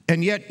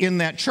 And yet in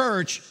that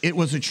church, it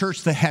was a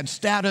church that had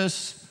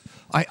status.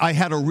 I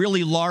had a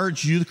really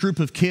large youth group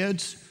of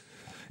kids,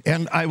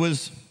 and I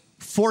was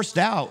forced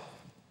out.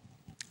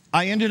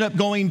 I ended up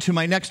going to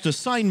my next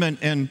assignment,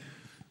 and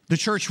the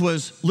church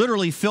was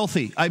literally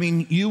filthy. I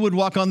mean, you would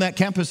walk on that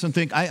campus and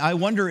think, I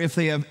wonder if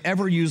they have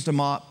ever used a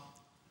mop.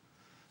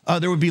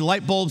 There would be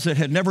light bulbs that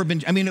had never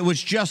been, it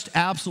was just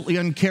absolutely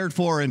uncared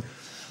for. And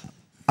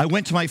I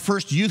went to my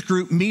first youth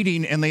group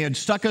meeting, and they had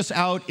stuck us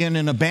out in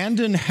an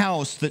abandoned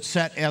house that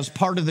sat as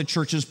part of the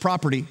church's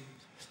property.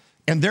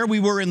 And there we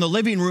were in the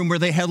living room where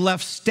they had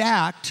left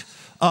stacked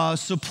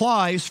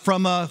supplies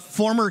from a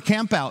former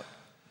campout.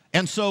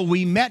 And so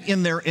we met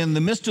in there in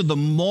the midst of the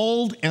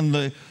mold and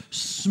the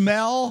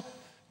smell,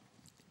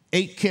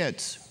 8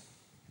 kids.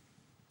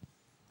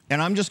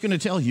 And I'm just going to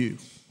tell you,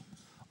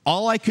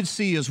 all I could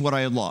see is what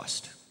I had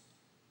lost.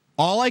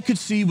 All I could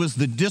see was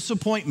the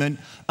disappointment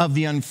of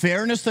the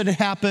unfairness that had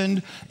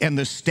happened and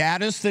the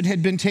status that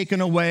had been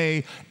taken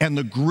away and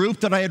the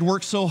group that I had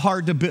worked so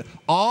hard to build.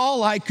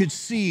 All I could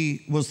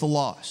see was the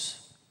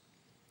loss.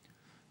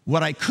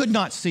 What I could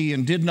not see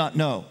and did not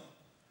know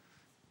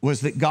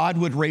was that God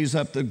would raise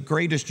up the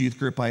greatest youth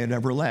group I had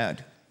ever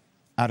led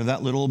out of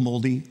that little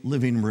moldy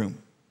living room.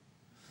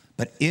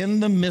 But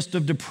in the midst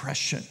of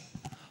depression,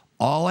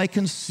 all I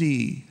can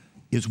see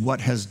is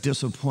what has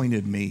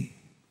disappointed me.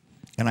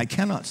 And I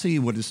cannot see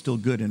what is still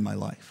good in my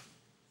life.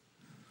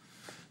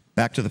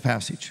 Back to the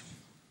passage.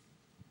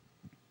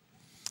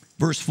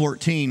 Verse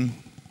 14.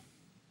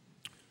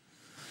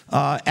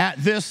 At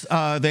this,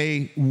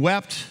 they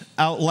wept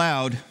out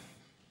loud.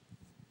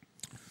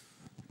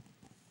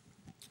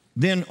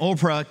 Then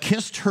Oprah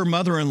kissed her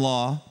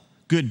mother-in-law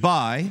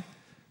goodbye,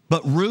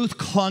 but Ruth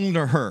clung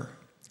to her.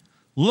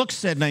 Look,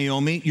 said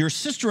Naomi, your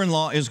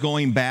sister-in-law is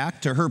going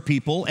back to her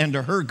people and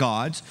to her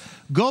gods.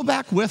 Go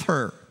back with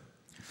her.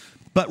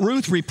 But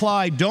Ruth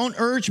replied, don't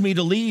urge me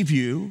to leave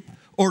you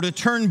or to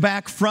turn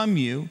back from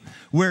you.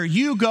 Where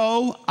you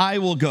go, I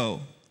will go.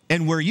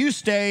 And where you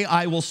stay,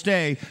 I will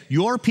stay.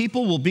 Your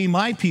people will be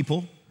my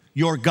people.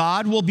 Your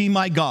God will be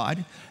my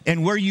God.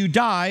 And where you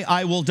die,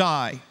 I will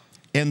die.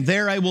 And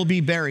there I will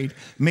be buried.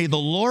 May the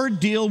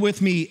Lord deal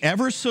with me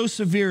ever so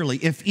severely,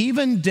 if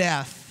even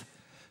death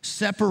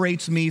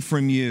separates me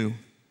from you.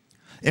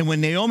 And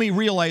when Naomi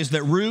realized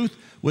that Ruth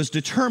was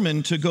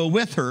determined to go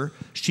with her,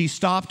 she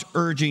stopped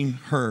urging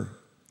her.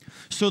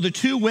 So the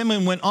 2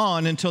 women went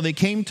on until they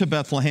came to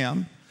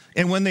Bethlehem.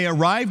 And when they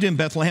arrived in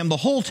Bethlehem, the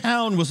whole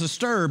town was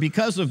astir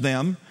because of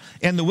them.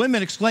 And the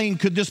women exclaimed,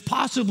 could this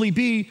possibly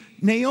be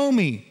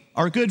Naomi,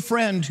 our good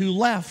friend who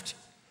left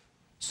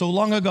so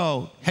long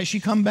ago? Has she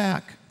come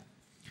back?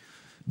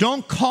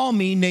 Don't call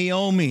me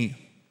Naomi,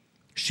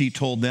 she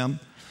told them.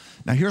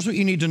 Now here's what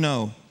you need to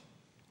know.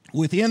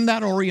 Within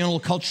that Oriental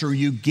culture,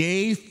 you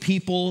gave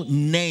people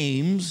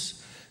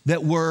names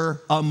that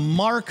were a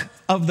mark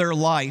of their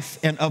life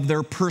and of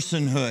their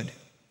personhood.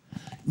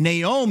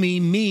 Naomi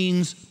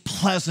means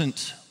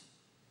pleasant.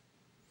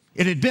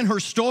 It had been her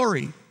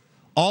story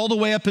all the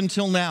way up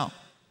until now.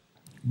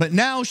 But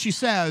now she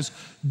says,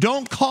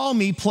 don't call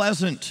me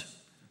pleasant.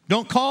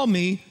 Don't call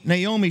me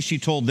Naomi, she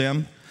told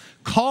them.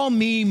 Call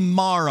me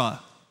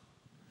Mara.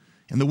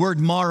 And the word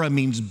Mara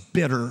means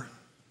bitter.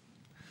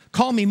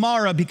 Call me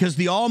Mara because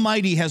the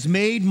Almighty has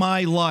made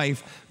my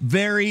life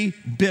very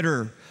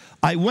bitter.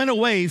 I went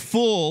away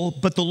full,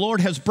 but the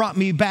Lord has brought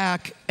me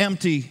back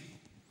empty.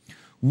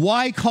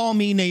 Why call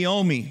me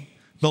Naomi?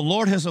 The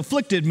Lord has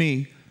afflicted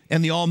me,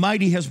 and the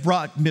Almighty has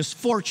brought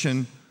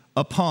misfortune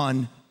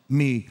upon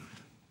me.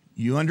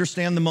 You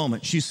understand the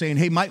moment. She's saying,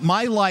 hey,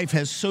 my life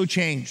has so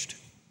changed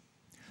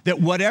that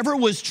whatever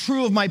was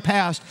true of my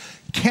past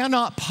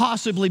cannot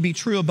possibly be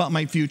true about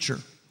my future.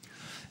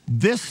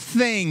 This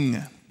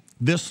thing,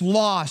 this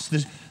loss,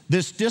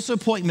 this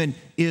disappointment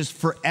is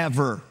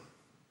forever.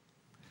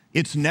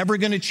 It's never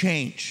going to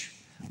change.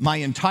 My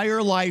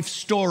entire life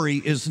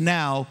story is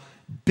now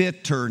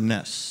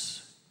bitterness.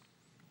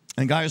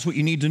 And guys, what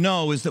you need to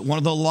know is that one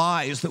of the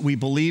lies that we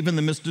believe in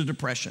the midst of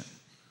depression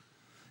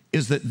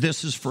is that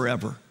this is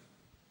forever.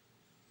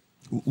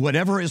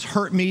 Whatever has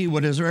hurt me,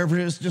 whatever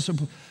is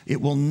disappointed,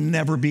 it will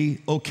never be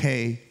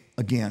okay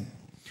again.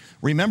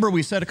 Remember,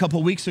 we said a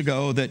couple weeks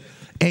ago that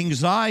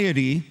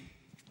anxiety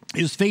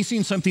is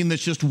facing something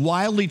that's just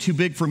wildly too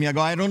big for me.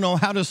 I don't know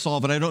how to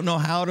solve it. I don't know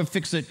how to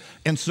fix it.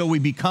 And so we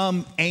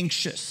become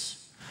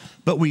anxious.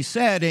 But we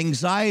said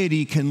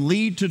anxiety can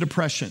lead to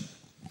depression.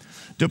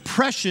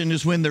 Depression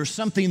is when there's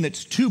something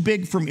that's too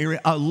big for me,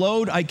 a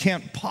load I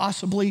can't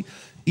possibly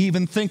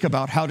even think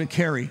about how to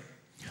carry.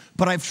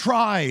 But I've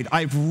tried,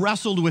 I've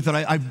wrestled with it,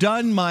 I've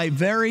done my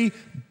very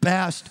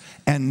best,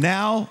 and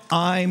now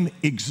I'm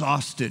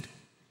exhausted.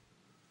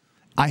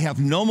 I have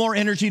no more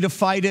energy to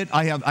fight it.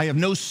 I have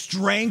no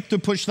strength to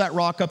push that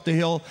rock up the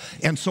hill.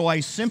 And so I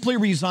simply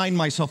resign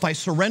myself. I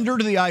surrender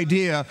to the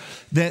idea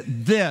that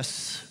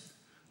this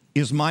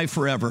is my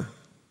forever.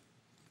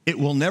 It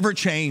will never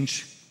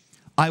change.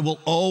 I will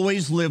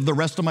always live the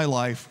rest of my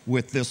life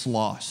with this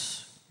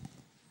loss.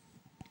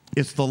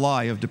 It's the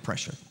lie of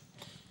depression.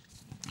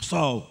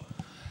 So,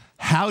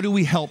 how do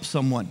we help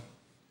someone?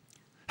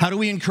 How do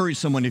we encourage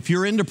someone? If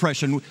you're in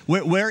depression,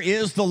 where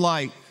is the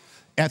light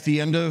at the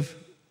end of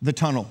the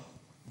tunnel?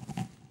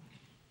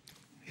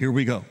 Here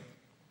we go.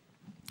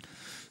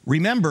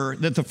 Remember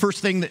that the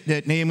first thing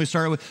that Naomi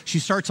started with, she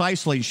starts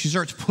isolating. She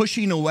starts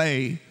pushing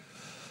away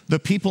the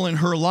people in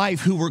her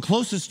life who were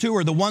closest to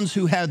her, the ones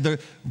who had the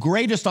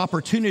greatest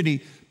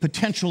opportunity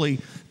potentially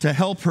to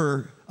help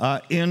her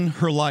in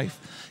her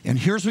life. And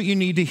here's what you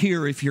need to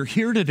hear. If you're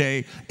here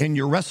today and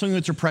you're wrestling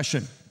with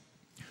depression,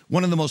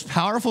 one of the most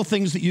powerful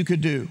things that you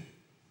could do,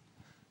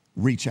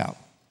 reach out.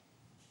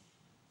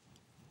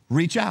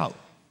 Reach out.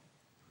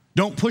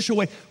 Don't push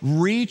away.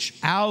 Reach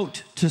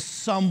out to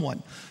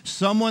someone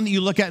that you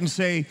look at and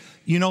say,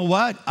 you know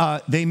what?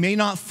 They may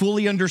not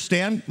fully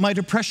understand my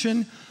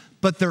depression,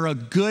 but they're a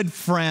good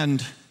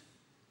friend.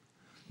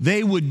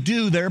 They would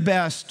do their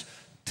best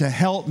to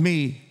help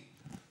me.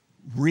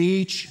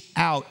 Reach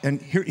out.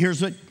 And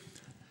here's what,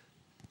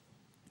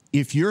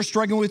 if you're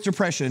struggling with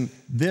depression,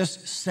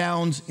 this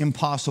sounds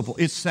impossible.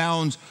 It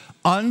sounds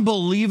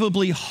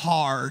unbelievably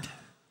hard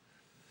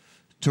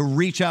to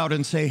reach out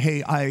and say,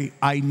 hey,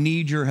 I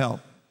need your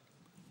help.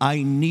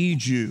 I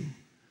need you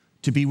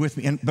to be with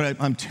me. But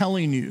I'm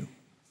telling you,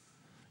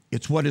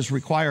 it's what is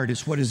required.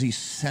 It's what is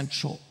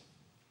essential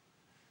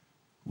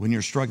when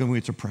you're struggling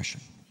with depression.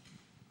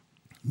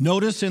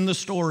 Notice in the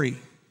story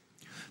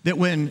that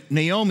when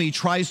Naomi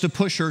tries to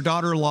push her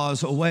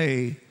daughter-in-laws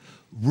away,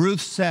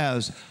 Ruth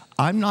says,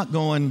 I'm not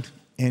going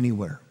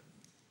anywhere.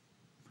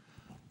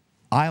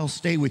 I'll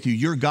stay with you.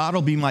 Your God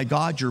will be my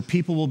God. Your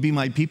people will be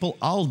my people.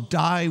 I'll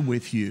die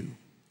with you.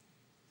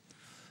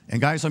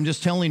 And guys, I'm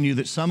just telling you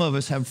that some of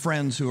us have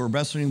friends who are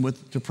wrestling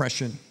with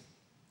depression,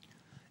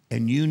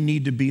 and you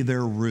need to be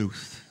their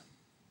Ruth.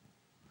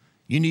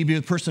 You need to be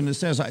the person that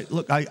says,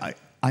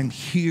 I'm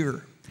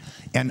here,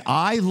 and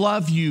I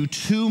love you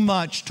too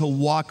much to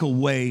walk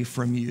away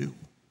from you.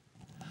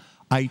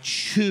 I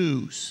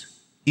choose,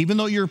 even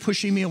though you're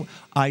pushing me away,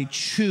 I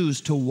choose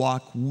to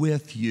walk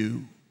with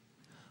you.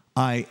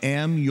 I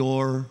am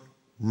your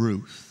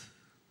Ruth.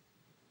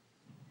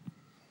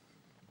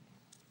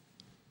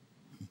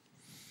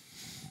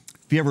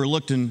 If you ever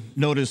looked and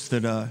noticed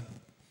that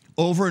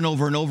over and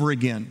over and over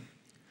again,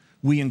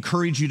 we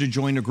encourage you to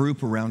join a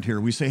group around here.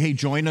 We say, hey,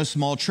 join a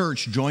small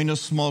church, join a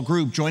small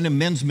group, join a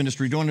men's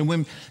ministry, join a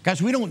women.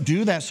 Guys, we don't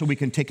do that so we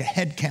can take a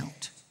head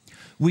count.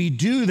 We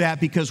do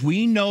that because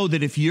we know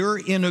that if you're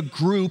in a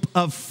group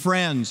of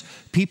friends,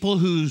 people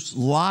whose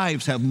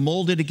lives have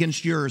molded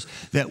against yours,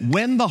 that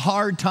when the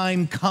hard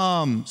time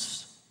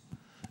comes,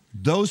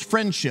 those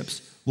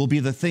friendships will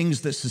be the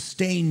things that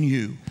sustain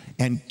you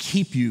and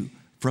keep you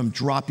from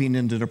dropping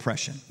into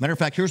depression. Matter of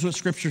fact, here's what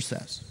Scripture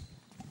says.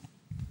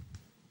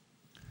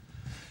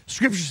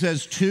 Scripture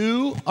says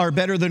 2 are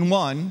better than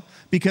 1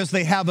 because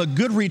they have a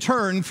good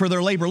return for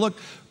their labor. Look,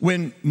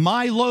 when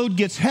my load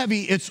gets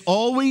heavy, it's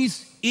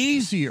always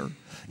easier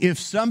if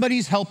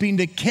somebody's helping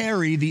to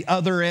carry the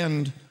other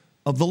end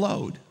of the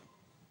load.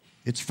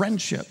 It's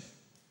friendship.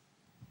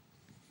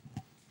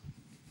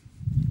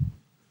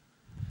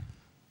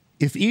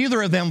 If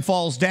either of them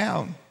falls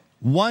down,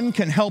 one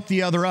can help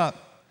the other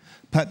up,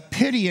 but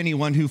pity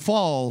anyone who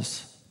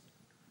falls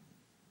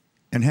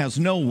and has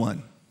no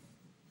one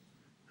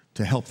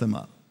to help them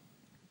up.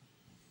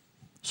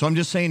 So I'm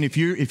just saying, if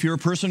you're a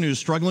person who's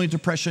struggling with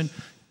depression,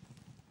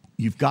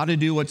 you've got to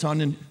do what's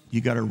on,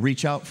 you got to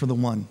reach out for the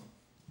one.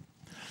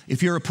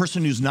 If you're a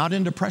person who's not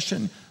in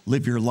depression,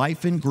 live your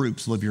life in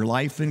groups, live your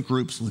life in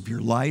groups, live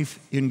your life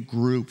in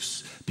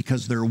groups,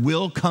 because there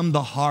will come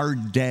the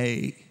hard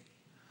day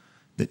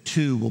that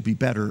 2 will be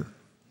better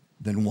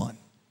than 1.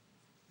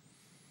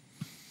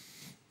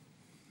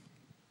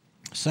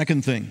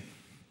 Second thing,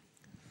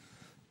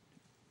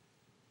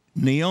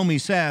 Naomi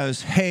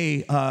says,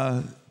 hey,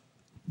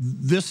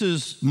 this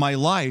is my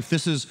life.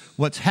 This is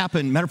what's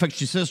happened. Matter of fact,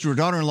 she says to her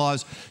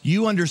daughter-in-laws,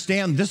 you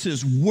understand this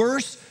is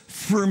worse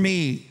for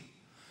me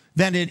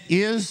than it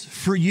is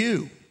for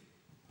you.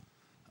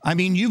 I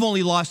mean, you've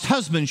only lost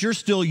husbands. You're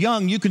still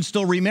young. You can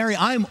still remarry.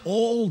 I'm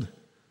old.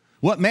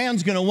 What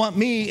man's going to want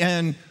me?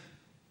 And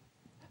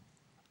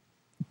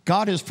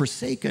God has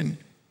forsaken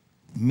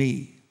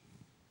me.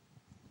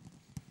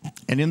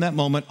 And in that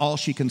moment, all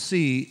she can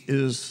see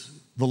is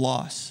the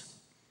loss.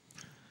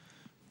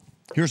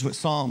 Here's what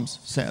Psalms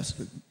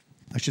says.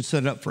 I should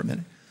set it up for a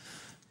minute.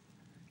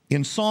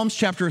 In Psalms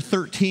chapter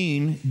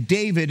 13,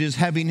 David is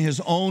having his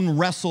own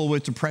wrestle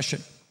with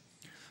depression.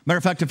 Matter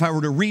of fact, if I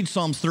were to read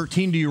Psalms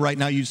 13 to you right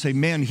now, you'd say,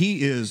 man,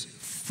 he is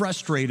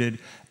frustrated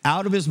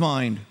out of his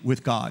mind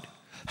with God.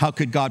 How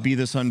could God be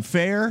this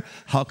unfair?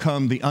 How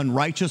come the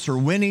unrighteous are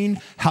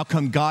winning? How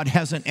come God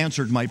hasn't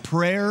answered my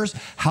prayers?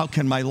 How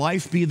can my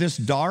life be this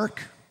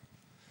dark?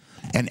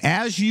 And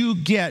as you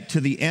get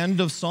to the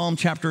end of Psalm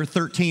chapter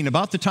 13,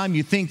 about the time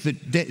you think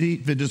that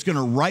David is going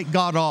to write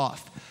God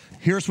off,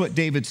 here's what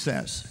David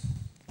says.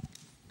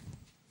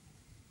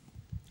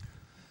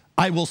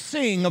 I will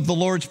sing of the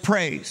Lord's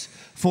praise,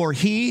 for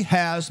he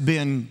has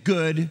been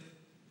good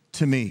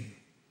to me.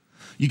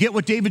 You get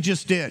what David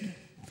just did?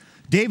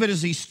 David,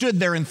 as he stood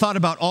there and thought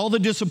about all the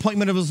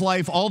disappointment of his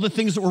life, all the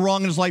things that were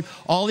wrong in his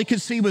life, all he could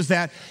see was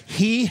that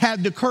he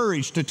had the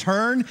courage to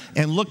turn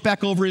and look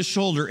back over his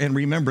shoulder and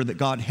remember that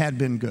God had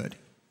been good.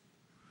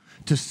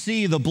 To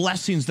see the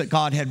blessings that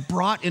God had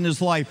brought in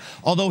his life.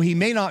 Although he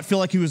may not feel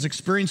like he was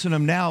experiencing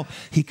them now,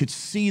 he could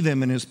see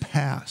them in his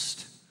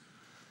past.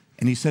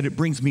 And he said, it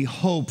brings me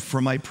hope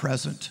for my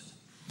present.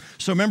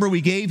 So remember,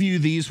 we gave you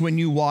these when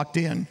you walked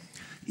in.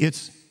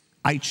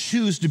 I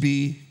choose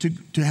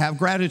to have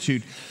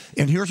gratitude.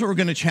 And here's what we're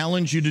going to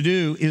challenge you to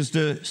do is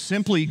to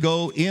simply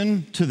go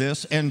into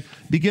this and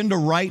begin to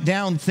write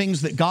down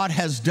things that God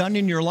has done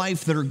in your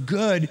life that are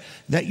good,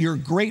 that you're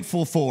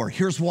grateful for.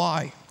 Here's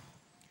why.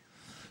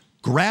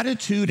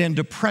 Gratitude and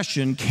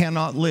depression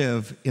cannot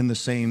live in the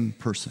same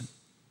person.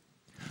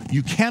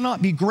 You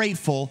cannot be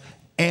grateful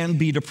and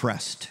be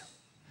depressed.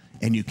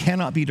 And you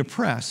cannot be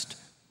depressed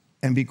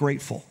and be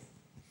grateful.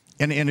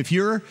 And if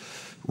you're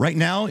right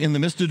now in the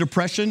midst of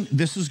depression,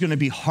 this is going to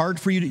be hard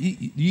for you.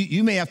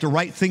 You may have to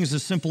write things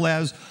as simple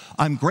as,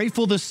 I'm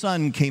grateful the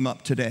sun came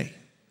up today.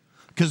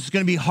 Because it's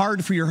going to be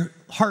hard for your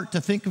heart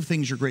to think of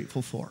things you're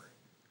grateful for.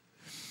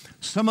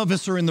 Some of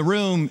us are in the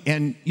room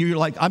and you're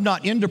like, I'm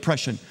not in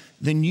depression.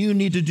 Then you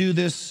need to do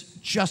this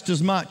just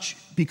as much.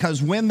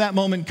 Because when that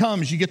moment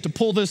comes, you get to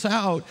pull this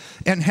out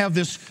and have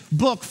this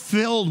book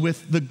filled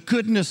with the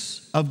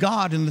goodness of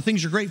God and the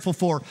things you're grateful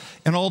for.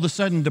 And all of a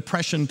sudden,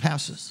 depression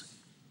passes.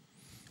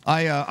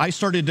 I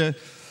started to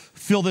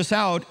fill this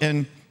out,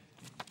 and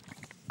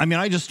I mean,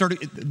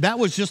 that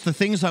was just the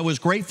things I was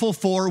grateful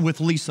for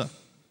with Lisa,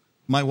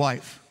 my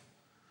wife.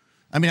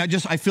 I mean,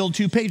 I filled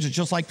 2 pages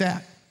just like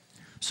that.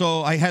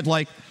 So I had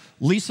like,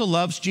 Lisa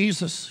loves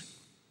Jesus.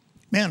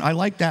 Man, I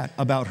like that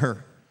about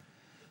her.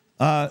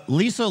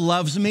 Lisa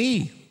loves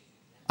me.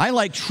 I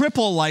like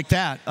triple like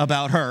that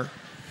about her.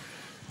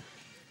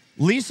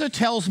 Lisa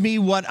tells me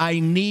what I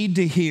need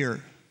to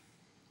hear.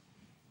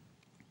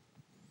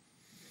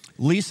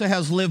 Lisa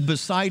has lived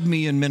beside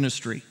me in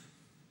ministry.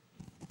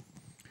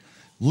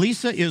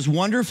 Lisa is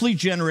wonderfully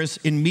generous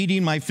in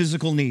meeting my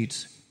physical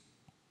needs.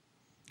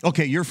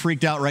 Okay, you're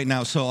freaked out right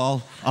now,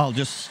 so I'll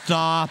just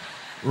stop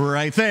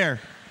right there.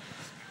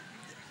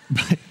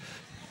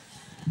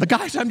 But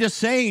guys, I'm just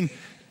saying,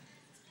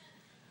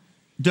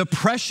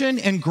 depression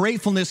and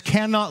gratefulness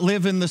cannot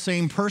live in the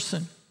same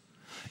person.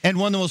 And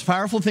one of the most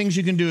powerful things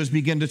you can do is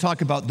begin to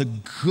talk about the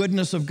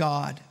goodness of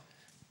God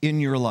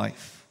in your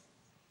life.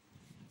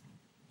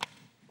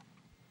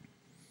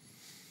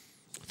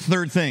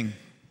 Third thing.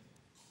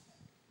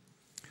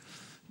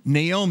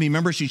 Naomi,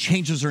 remember, she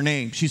changes her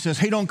name. She says,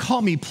 hey, don't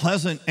call me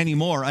pleasant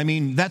anymore. I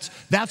mean,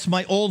 that's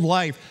my old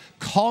life.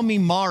 Call me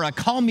Mara.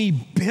 Call me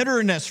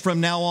bitterness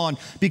from now on,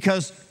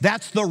 because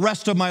that's the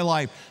rest of my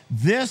life.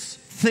 This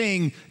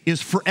thing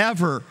is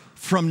forever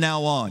from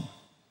now on.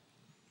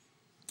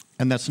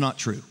 And that's not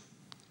true.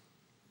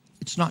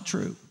 It's not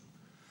true.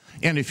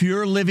 And if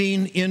you're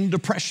living in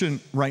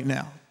depression right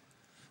now,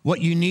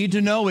 what you need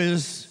to know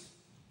is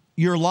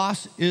your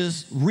loss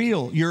is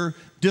real. Your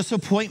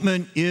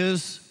disappointment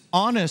is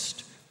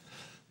honest,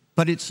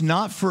 but it's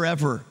not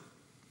forever.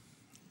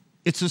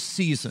 It's a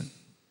season.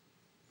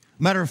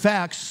 Matter of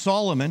fact,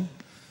 Solomon,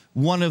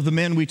 one of the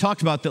men we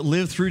talked about that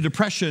lived through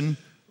depression,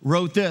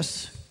 wrote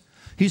this.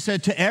 He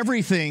said, to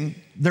everything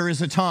there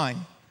is a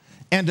time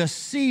and a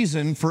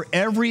season for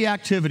every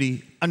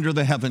activity under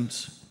the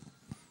heavens.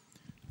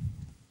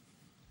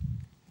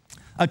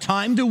 A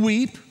time to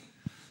weep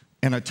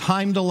and a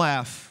time to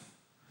laugh.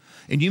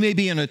 And you may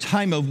be in a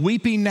time of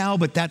weeping now,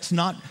 but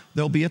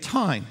there'll be a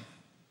time.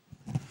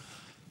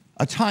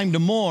 A time to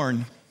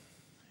mourn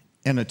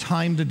and a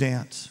time to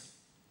dance.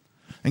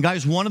 And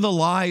guys, one of the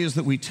lies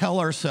that we tell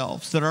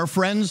ourselves, that our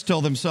friends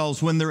tell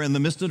themselves when they're in the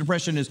midst of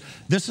depression is,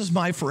 this is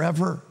my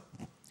forever.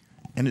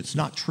 And it's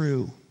not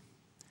true.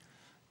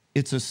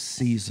 It's a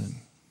season.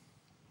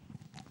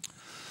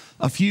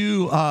 A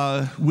few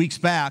weeks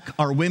back,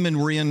 our women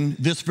were in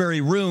this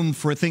very room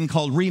for a thing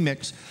called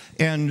Remix.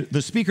 And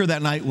the speaker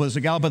that night was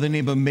a gal by the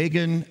name of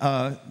Megan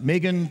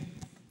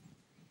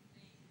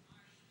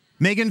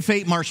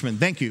Fate Marshman.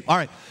 Thank you. All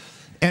right.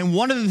 And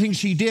one of the things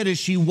she did is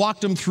she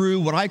walked them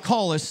through what I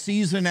call a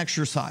season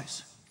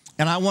exercise.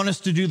 And I want us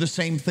to do the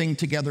same thing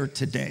together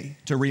today,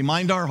 to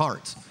remind our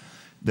hearts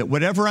that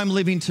whatever I'm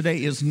living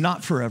today is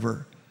not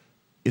forever,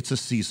 it's a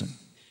season.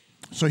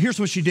 So here's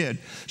what she did.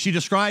 She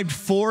described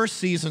 4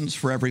 seasons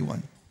for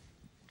everyone.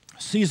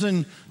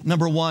 Season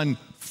number 1,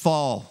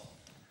 fall.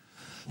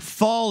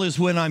 Fall is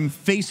when I'm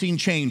facing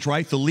change,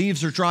 right? The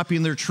leaves are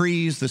dropping their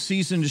trees, the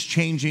season is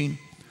changing.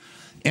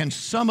 And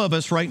some of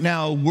us right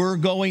now, we're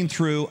going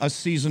through a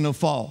season of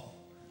fall.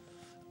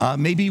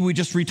 Maybe we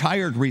just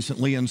retired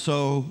recently, and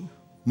so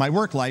my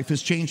work life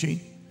is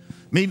changing.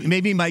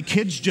 Maybe my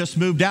kids just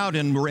moved out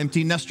and were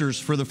empty nesters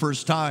for the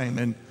first time,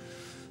 and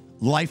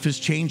life is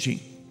changing.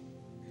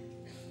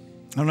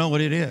 I don't know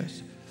what it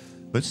is,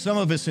 but some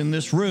of us in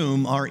this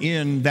room are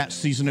in that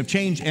season of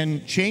change,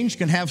 and change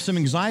can have some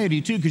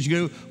anxiety too, because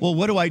you go, well,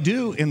 what do I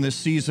do in this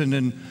season,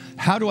 and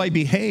how do I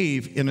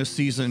behave in a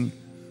season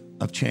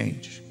of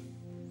change?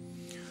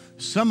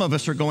 Some of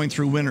us are going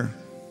through winter,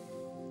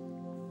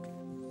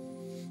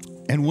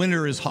 and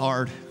winter is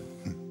hard.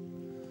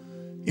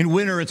 In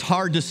winter, it's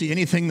hard to see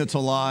anything that's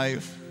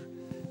alive,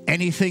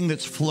 anything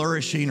that's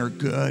flourishing or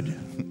good.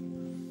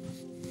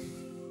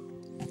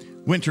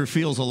 Winter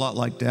feels a lot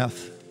like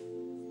death.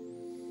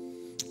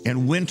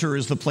 And winter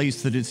is the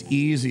place that is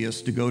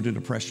easiest to go to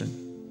depression.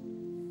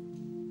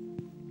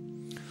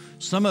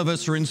 Some of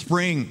us are in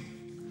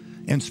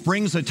spring, and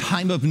spring's a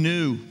time of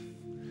new.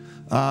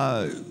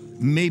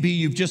 Maybe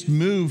you've just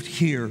moved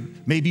here.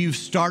 Maybe you've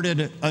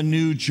started a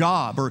new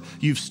job, or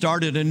you've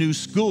started a new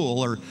school,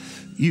 or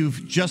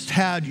you've just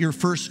had your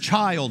first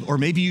child, or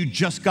maybe you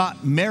just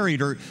got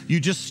married, or you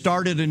just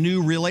started a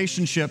new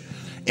relationship.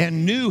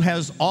 And new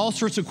has all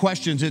sorts of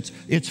questions.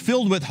 It's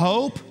filled with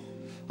hope.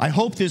 I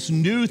hope this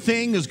new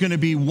thing is going to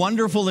be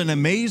wonderful and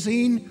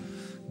amazing,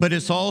 but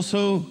it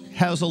also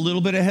has a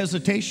little bit of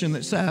hesitation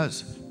that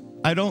says,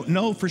 I don't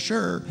know for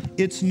sure.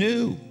 It's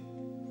new.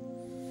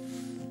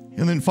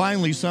 And then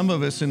finally, some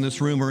of us in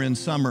this room are in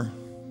summer.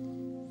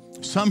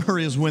 Summer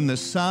is when the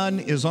sun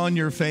is on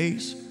your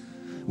face,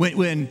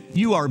 when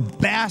you are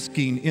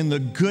basking in the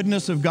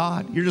goodness of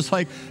God. You're just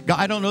like, God,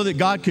 I don't know that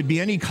God could be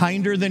any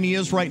kinder than he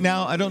is right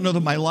now. I don't know that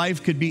my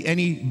life could be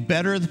any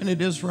better than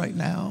it is right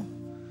now.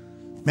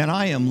 Man,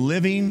 I am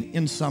living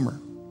in summer.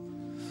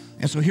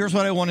 And so here's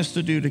what I want us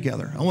to do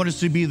together. I want us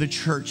to be the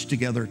church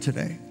together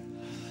today.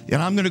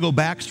 And I'm going to go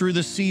back through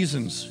the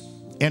seasons.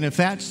 And if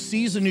that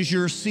season is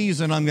your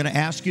season, I'm going to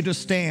ask you to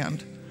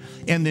stand.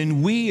 And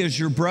then we, as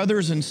your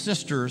brothers and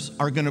sisters,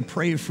 are going to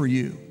pray for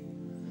you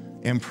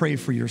and pray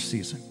for your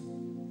season.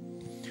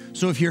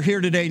 So if you're here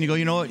today and you go,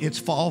 you know what, it's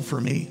fall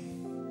for me.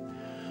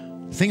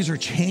 Things are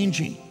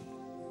changing.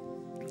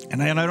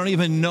 And I don't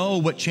even know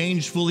what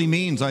change fully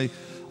means. I've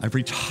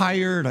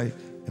retired. I'm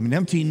an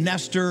empty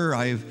nester.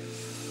 I've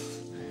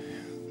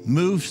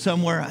moved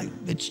somewhere.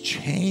 It's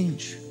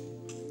change.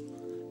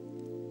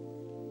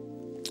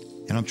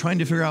 And I'm trying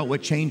to figure out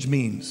what change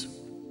means.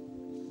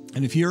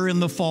 And if you're in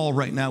the fall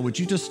right now, would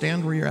you just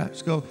stand where you're at?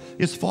 Just go,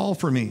 it's fall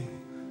for me.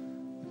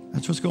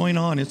 That's what's going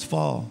on. It's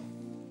fall.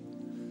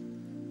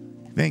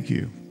 Thank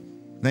you.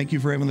 Thank you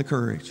for having the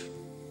courage.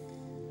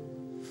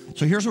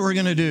 So here's what we're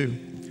going to do.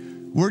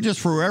 We're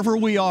just, wherever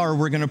we are,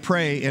 we're going to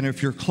pray. And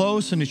if you're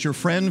close and it's your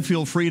friend,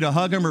 feel free to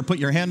hug them or put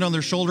your hand on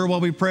their shoulder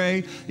while we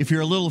pray. If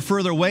you're a little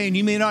further away and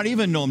you may not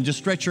even know them, just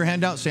stretch your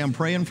hand out. Say, I'm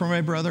praying for my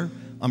brother.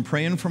 I'm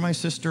praying for my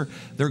sister.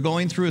 They're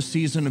going through a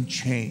season of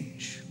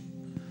change.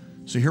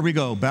 So here we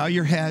go. Bow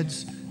your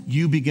heads.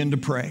 You begin to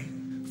pray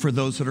for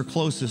those that are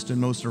closest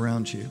and most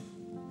around you.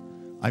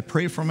 I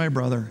pray for my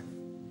brother.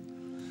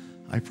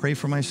 I pray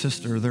for my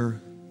sister.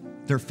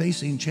 They're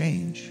facing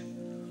change.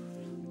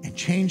 And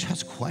change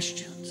has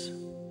questions.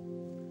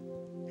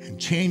 And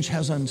change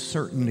has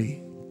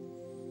uncertainty.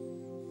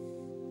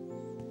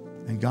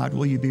 And God,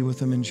 will you be with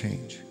them in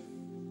change?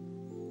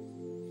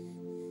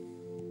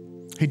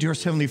 Hey,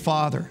 dearest Heavenly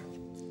Father,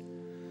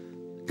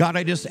 God,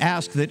 I just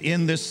ask that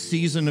in this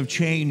season of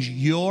change,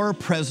 your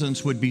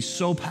presence would be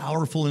so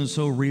powerful and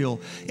so real,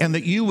 and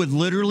that you would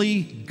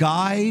literally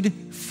guide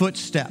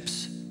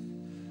footsteps,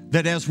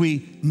 that as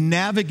we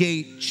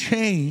navigate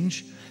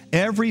change,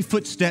 every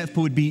footstep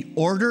would be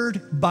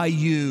ordered by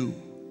you,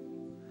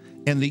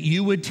 and that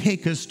you would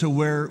take us to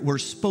where we're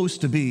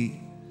supposed to be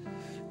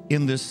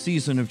in this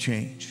season of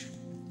change.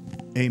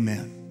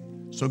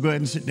 Amen. So go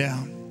ahead and sit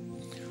down.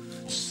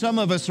 Some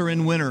of us are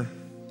in winter,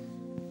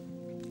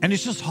 and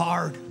it's just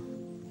hard.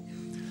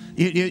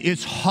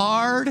 It's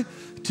hard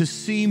to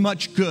see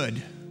much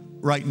good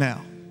right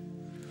now.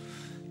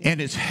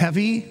 And it's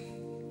heavy.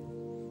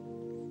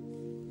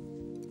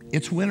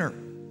 It's winter.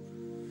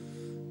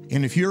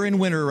 And if you're in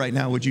winter right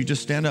now, would you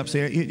just stand up and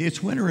say,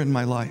 it's winter in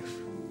my life.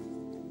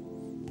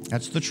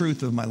 That's the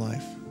truth of my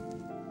life.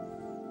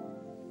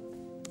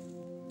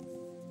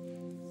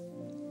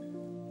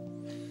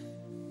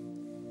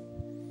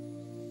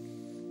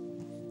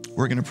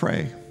 We're going to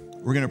pray.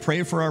 We're going to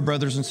pray for our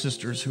brothers and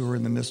sisters who are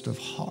in the midst of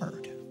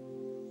hard.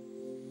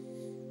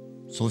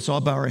 So let's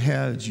all bow our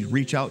heads. You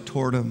reach out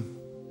toward them.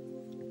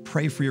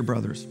 Pray for your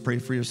brothers. Pray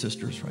for your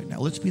sisters right now.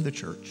 Let's be the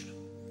church.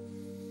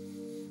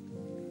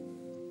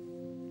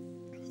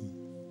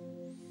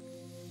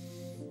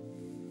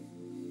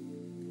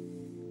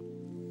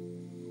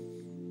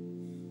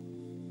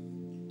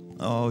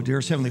 Oh,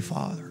 dearest Heavenly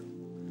Father,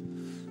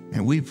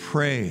 and we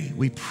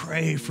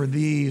pray for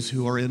these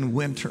who are in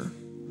winter.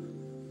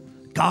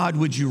 God,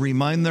 would you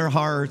remind their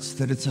hearts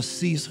that it's a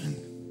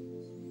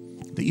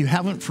season, that you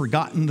haven't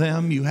forgotten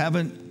them, you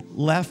haven't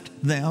left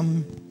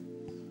them,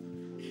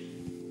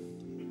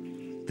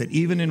 that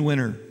even in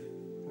winter,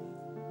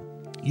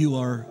 you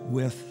are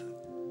with,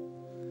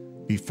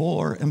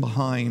 before and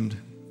behind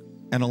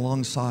and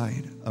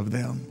alongside of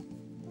them.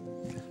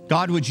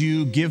 God, would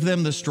you give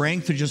them the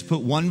strength to just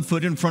put one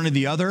foot in front of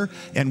the other?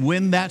 And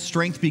when that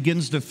strength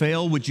begins to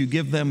fail, would you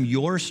give them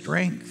your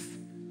strength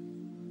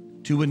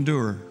to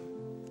endure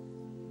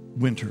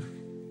winter?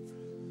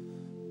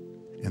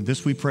 And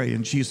this we pray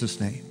in Jesus'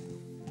 name.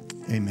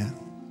 Amen.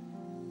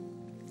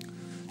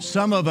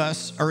 Some of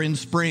us are in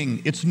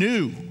spring. It's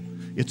new.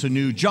 It's a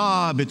new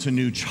job. It's a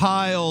new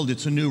child.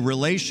 It's a new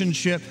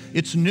relationship.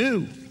 It's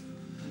new.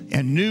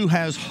 And new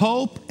has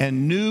hope,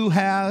 and new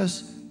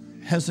has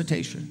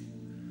hesitation.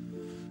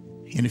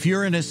 And if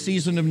you're in a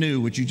season of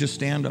new, would you just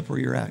stand up where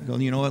you're at and go,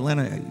 you know what, Linn,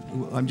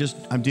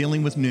 I'm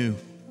dealing with new.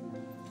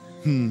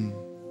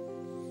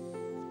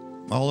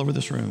 All over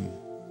this room.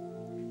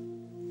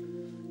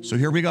 So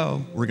here we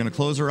go. We're going to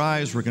close our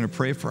eyes. We're going to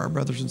pray for our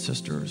brothers and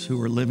sisters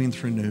who are living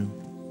through new.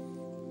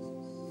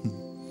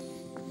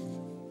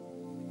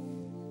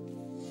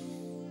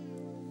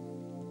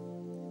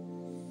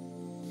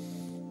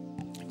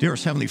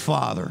 Dearest Heavenly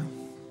Father,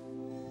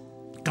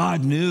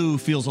 God, new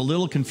feels a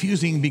little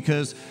confusing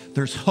because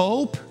there's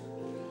hope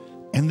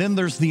and then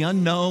there's the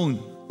unknown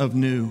of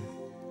new.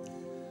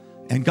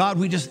 And God,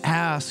 we just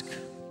ask,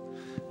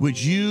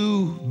 would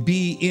you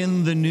be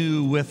in the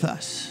new with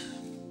us?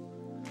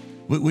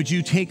 Would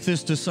you take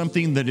this to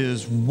something that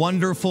is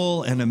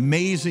wonderful and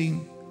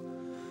amazing?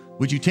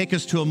 Would you take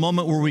us to a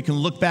moment where we can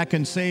look back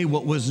and say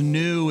what was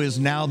new is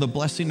now the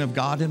blessing of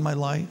God in my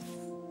life,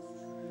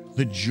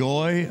 the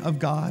joy of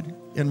God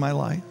in my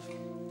life?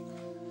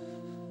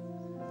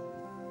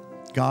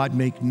 God,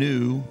 make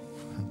new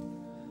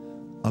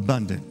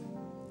abundant.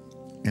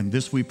 And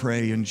this we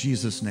pray in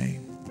Jesus'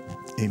 name.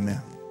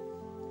 Amen.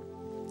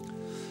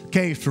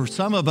 Okay, for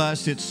some of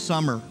us, it's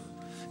summer.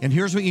 And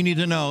here's what you need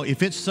to know.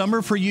 If it's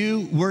summer for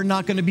you, we're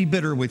not going to be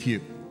bitter with you.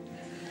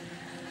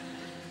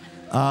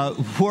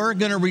 We're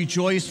going to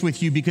rejoice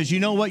with you because you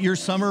know what your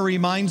summer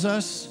reminds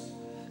us?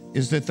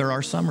 Is that there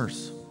are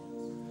summers.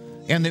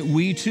 And that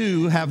we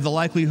too have the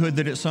likelihood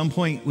that at some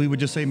point we would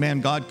just say, man,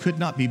 God could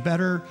not be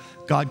better.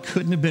 God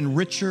couldn't have been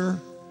richer.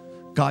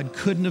 God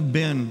couldn't have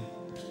been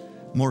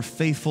more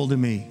faithful to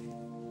me.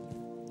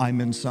 I'm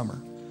in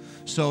summer.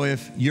 So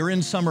if you're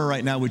in summer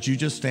right now, would you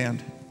just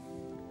stand?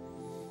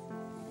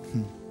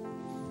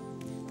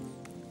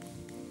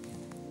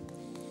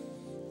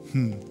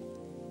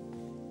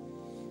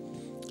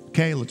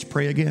 Okay, let's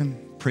pray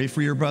again. Pray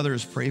for your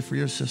brothers. Pray for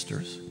your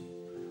sisters.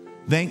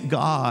 Thank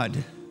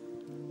God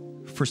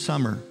for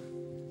summer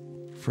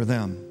for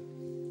them.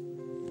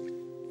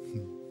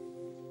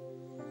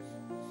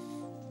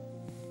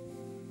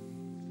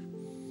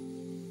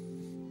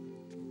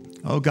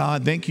 Oh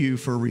God, thank you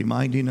for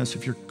reminding us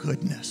of your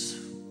goodness.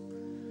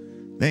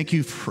 Thank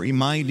you for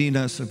reminding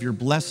us of your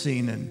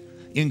blessing and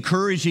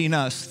encouraging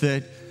us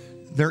that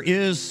there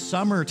is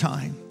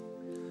summertime.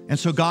 And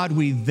so God,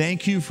 we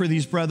thank you for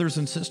these brothers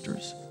and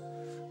sisters.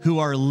 who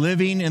are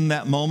living in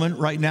that moment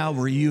right now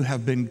where you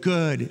have been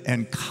good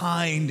and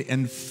kind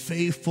and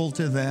faithful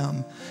to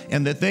them,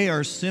 and that they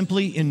are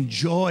simply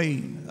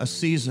enjoying a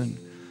season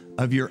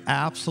of your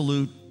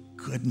absolute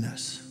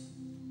goodness.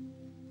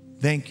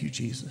 Thank you,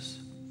 Jesus.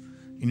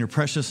 In your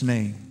precious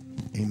name,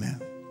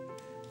 amen.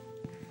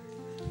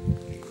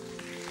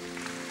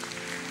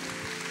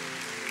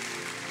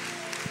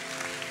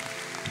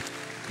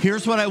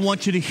 Here's what I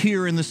want you to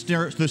hear in the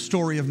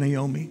story of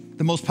Naomi.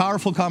 The most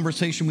powerful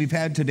conversation we've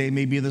had today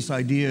may be this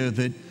idea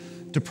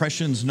that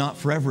depression's not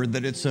forever,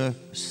 that it's a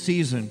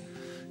season.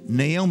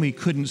 Naomi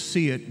couldn't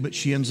see it, but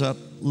she ends up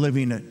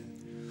living it.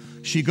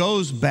 She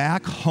goes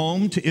back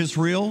home to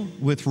Israel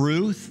with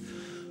Ruth.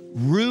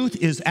 Ruth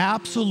is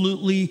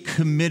absolutely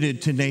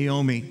committed to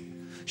Naomi.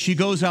 She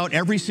goes out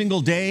every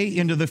single day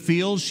into the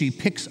fields. She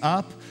picks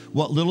up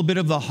what little bit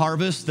of the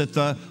harvest that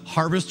the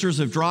harvesters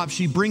have dropped.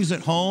 She brings it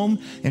home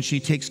and she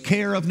takes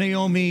care of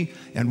Naomi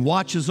and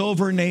watches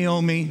over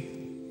Naomi.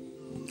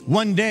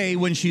 One day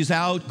when she's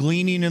out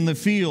gleaning in the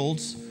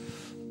fields,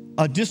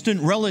 a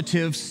distant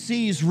relative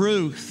sees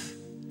Ruth,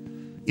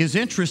 is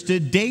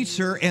interested, dates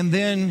her, and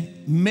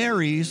then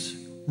marries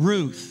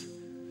Ruth.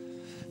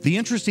 The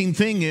interesting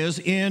thing is,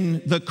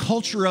 in the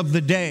culture of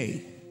the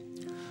day,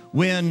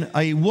 when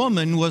a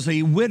woman was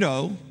a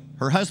widow,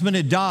 her husband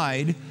had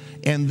died,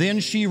 and then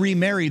she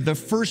remarried, the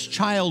first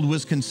child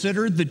was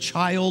considered the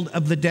child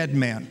of the dead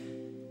man.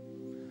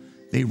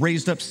 They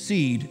raised up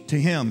seed to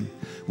him,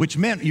 which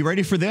meant, you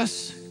ready for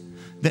this?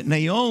 That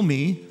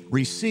Naomi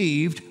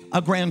received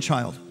a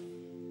grandchild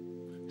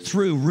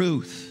through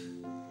Ruth.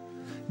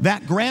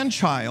 That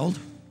grandchild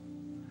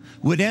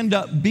would end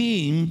up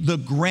being the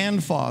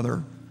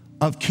grandfather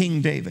of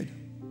King David,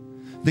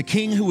 the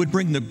king who would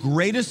bring the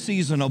greatest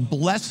season of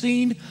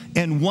blessing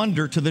and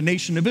wonder to the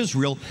nation of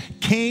Israel,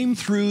 came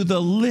through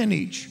the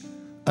lineage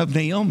of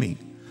Naomi,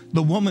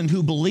 the woman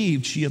who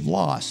believed she had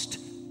lost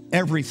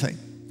everything.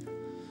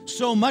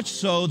 So much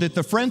so that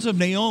the friends of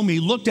Naomi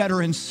looked at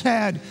her and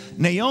said,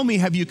 Naomi,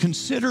 have you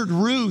considered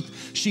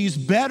Ruth? She's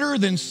better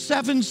than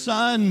 7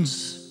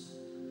 sons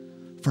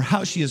for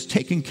how she has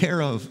taken care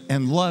of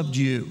and loved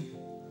you.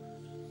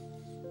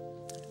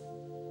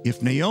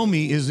 If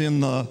Naomi is in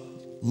the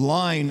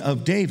line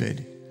of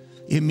David,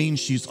 it means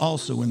she's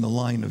also in the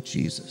line of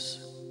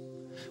Jesus,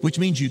 which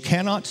means you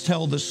cannot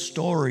tell the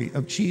story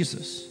of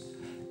Jesus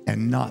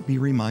and not be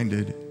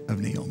reminded of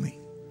Naomi.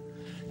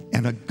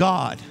 And a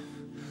God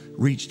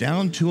reached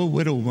down to a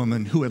widow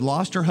woman who had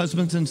lost her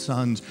husbands and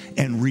sons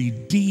and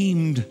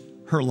redeemed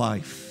her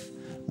life,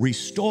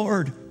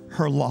 restored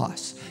her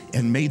loss,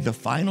 and made the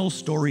final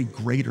story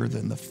greater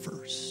than the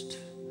first.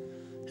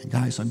 And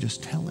guys, I'm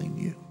just telling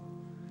you,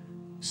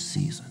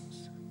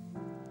 seasons.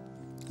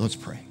 Let's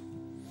pray.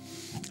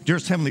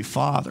 Dearest Heavenly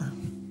Father,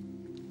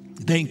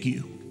 thank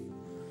you.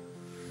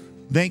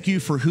 Thank you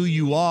for who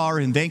you are,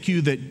 and thank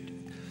you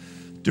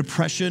that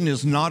depression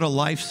is not a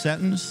life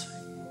sentence.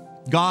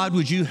 God,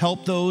 would you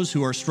help those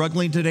who are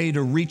struggling today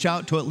to reach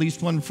out to at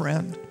least one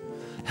friend?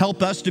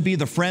 Help us to be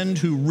the friend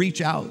who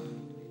reach out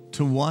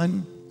to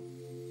one.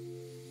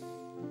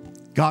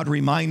 God,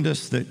 remind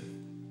us that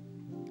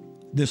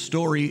this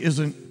story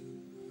isn't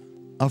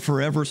a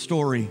forever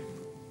story.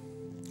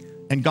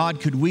 And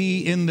God, could we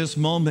in this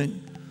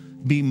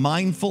moment be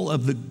mindful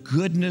of the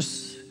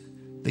goodness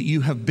that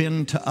you have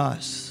been to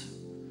us?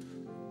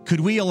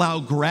 Could we allow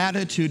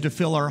gratitude to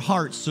fill our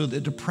hearts so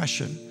that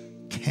depression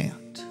can't?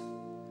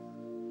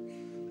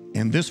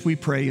 And this we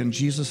pray in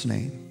Jesus'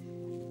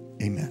 name,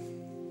 amen.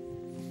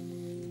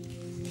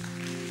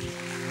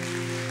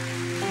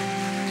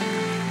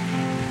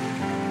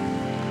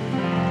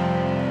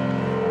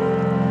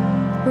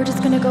 We're just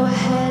going to go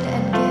ahead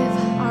and give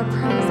our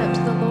praise up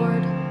to the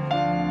Lord.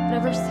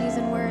 Whatever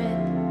season we're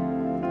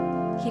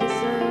in, He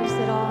deserves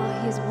it all.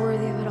 He is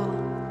worthy of it all.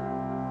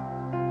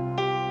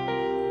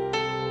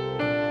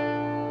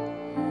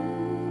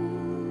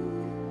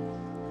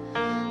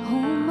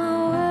 Oh,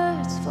 my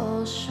words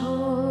fall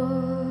short.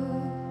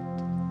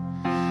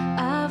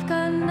 I've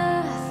got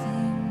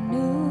nothing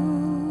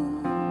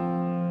new.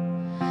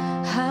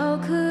 How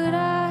could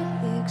I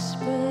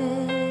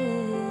express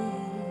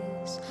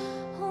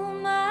all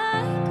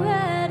my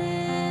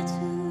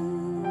gratitude?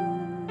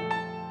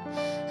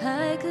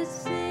 I could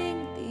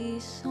sing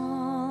these songs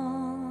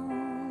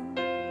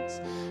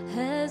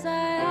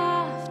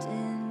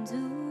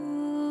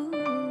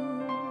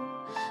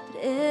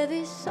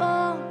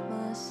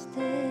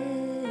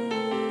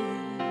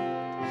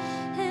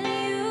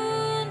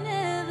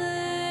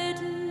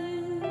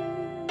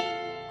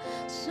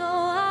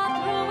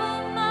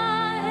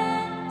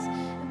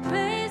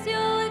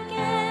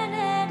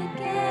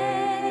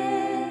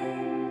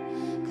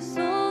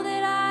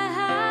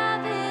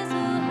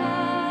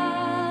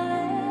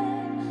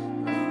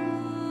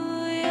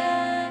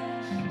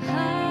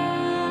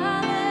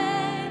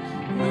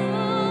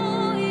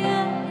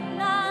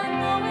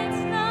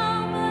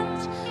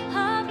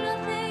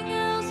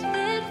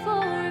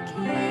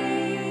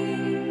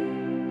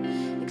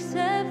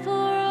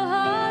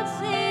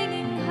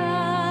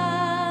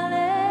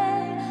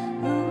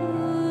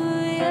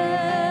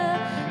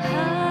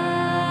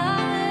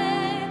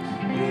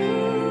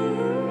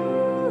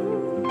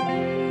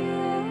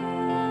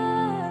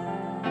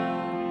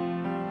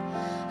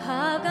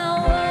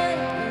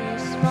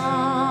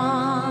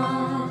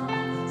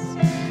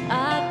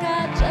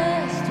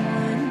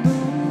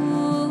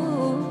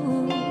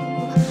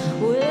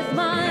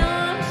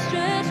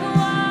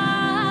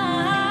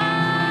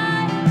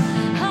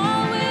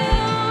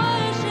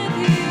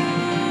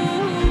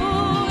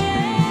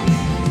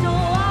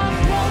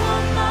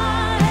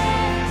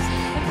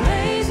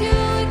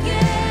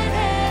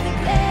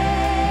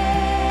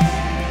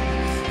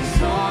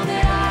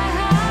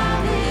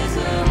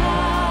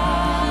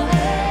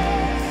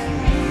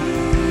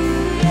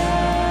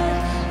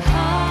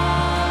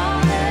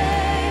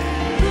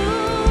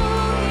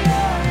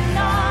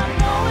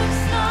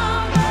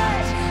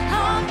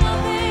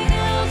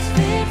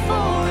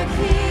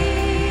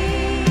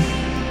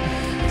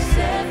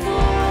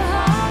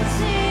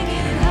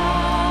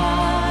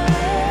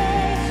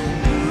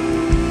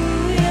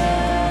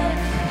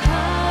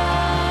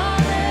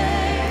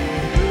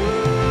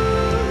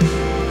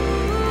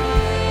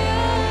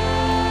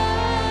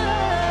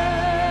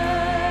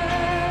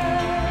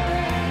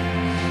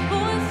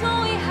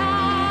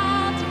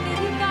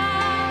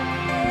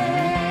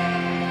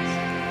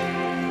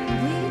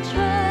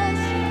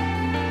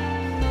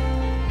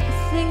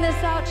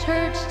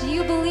church, do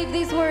you believe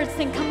these words?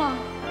 Sing, come on.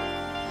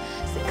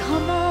 Say,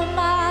 come on,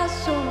 my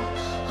soul.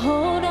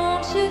 Hold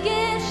on to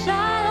get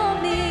shy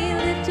on me.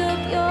 Lift up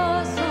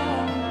your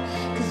song.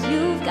 'Cause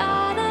you've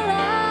got a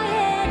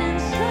lion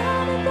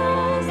inside of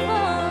those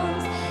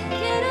lungs.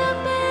 Get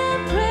up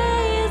and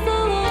praise the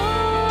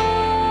Lord.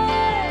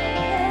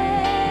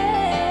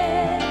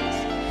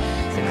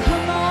 So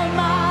come on,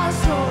 my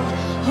soul.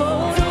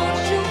 Hold on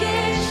to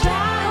get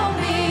shy on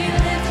me.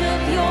 Lift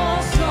up your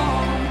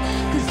song.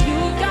 'Cause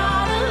you've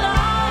got a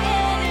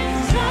lion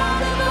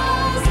inside of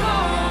those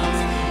lungs.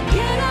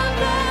 Get up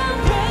and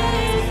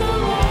praise the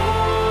Lord.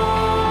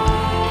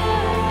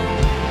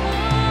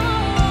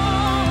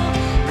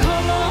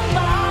 Come on,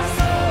 my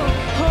soul.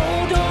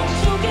 Hold on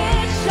to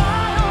get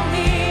shy on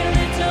me.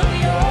 Lift up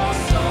your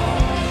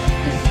song.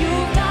 'Cause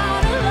you've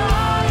got a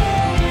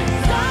lion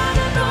inside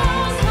of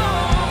those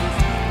lungs.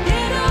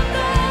 Get up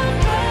and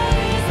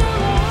praise the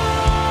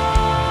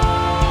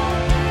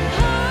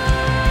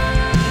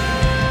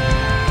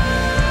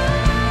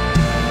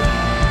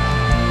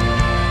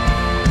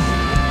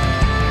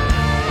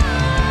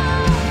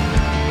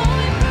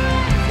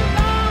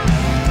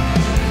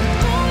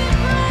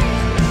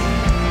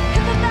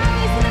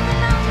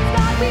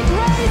We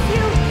praise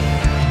you.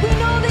 We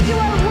know that you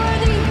are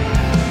worthy,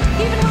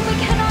 even when we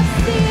cannot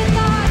see it,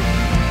 God.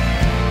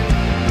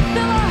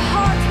 Fill our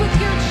hearts with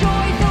your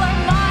joy, fill our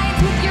minds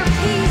with your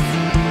peace.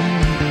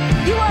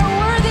 You are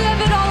worthy of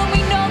it all, and we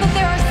know that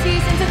there are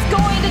seasons it's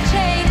going to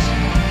change.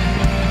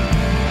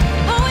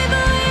 Oh, we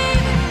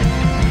believe.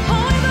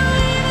 Oh, we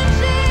believe in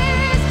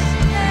Jesus'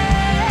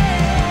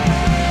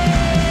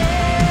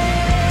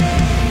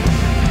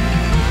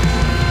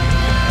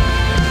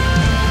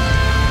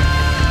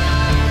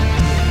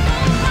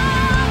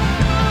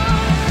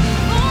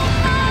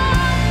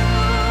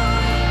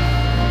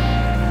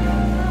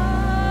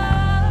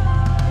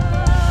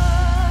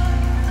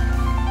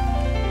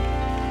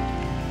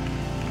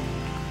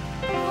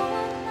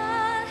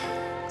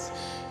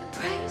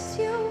 praise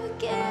you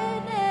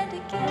again and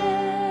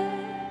again.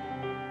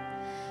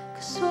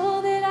 'Cause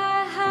all that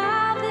I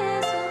have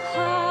is a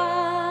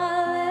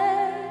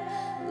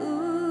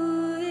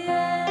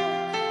hallelujah,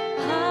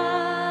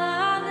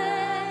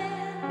 hallelujah.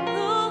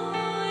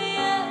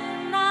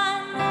 And I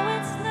know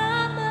it's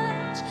not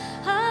much,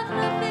 I've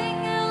nothing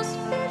else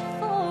fit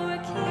for a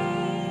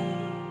king,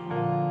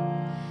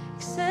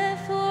 except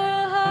for a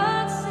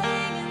heart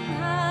singing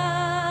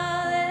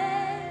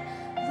hallelujah,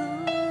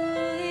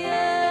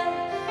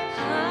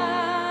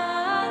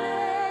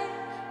 hallelujah.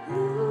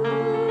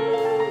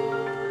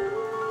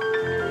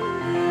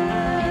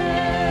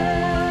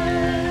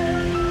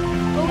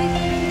 Oh, we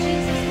thank you,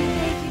 Jesus. We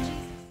thank you, Jesus.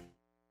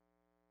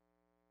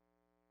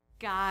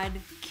 God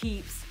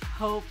keeps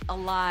hope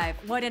alive.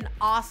 What an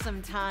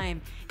awesome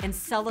time in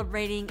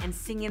celebrating and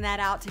singing that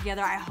out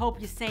together. I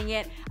hope you sang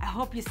it. I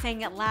hope you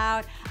sang it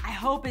loud. I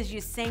hope as you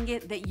sang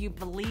it that you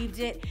believed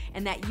it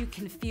and that you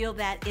can feel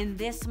that in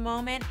this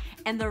moment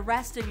and the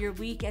rest of your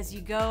week as you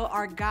go.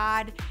 Our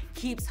God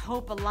keeps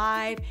hope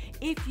alive.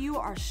 If you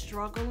are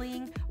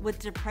struggling with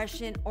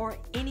depression or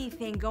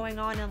anything going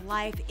on in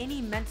life,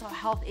 any mental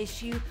health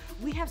issue,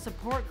 we have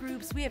support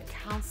groups, we have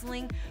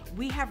counseling,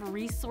 we have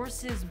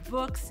resources,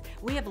 books,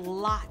 we have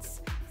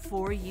lots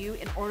for you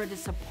in order to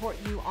support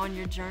you on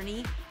your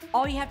journey.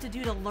 All you have to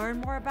do to learn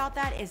more about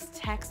that is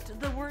text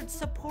the word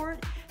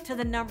support to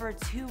the number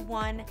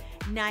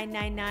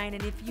 21999.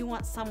 And if you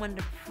want someone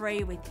to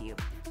pray with you,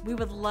 we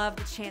would love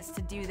the chance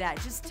to do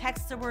that. Just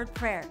text the word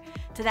prayer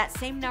to that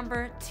same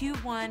number,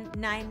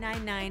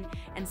 21999,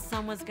 and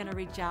someone's gonna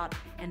reach out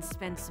and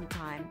spend some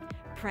time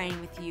praying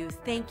with you.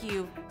 Thank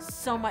you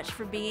so much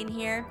for being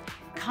here.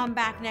 Come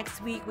back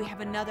next week. We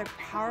have another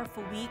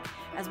powerful week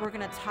as we're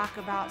gonna talk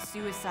about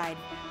suicide.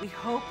 We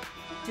hope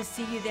to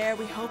see you there.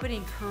 We hope it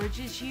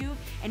encourages you.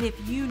 And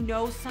if you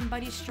know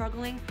somebody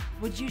struggling,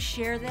 would you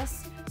share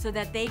this so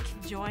that they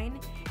can join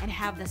and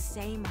have the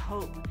same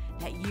hope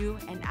that you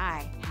and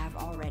I have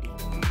already?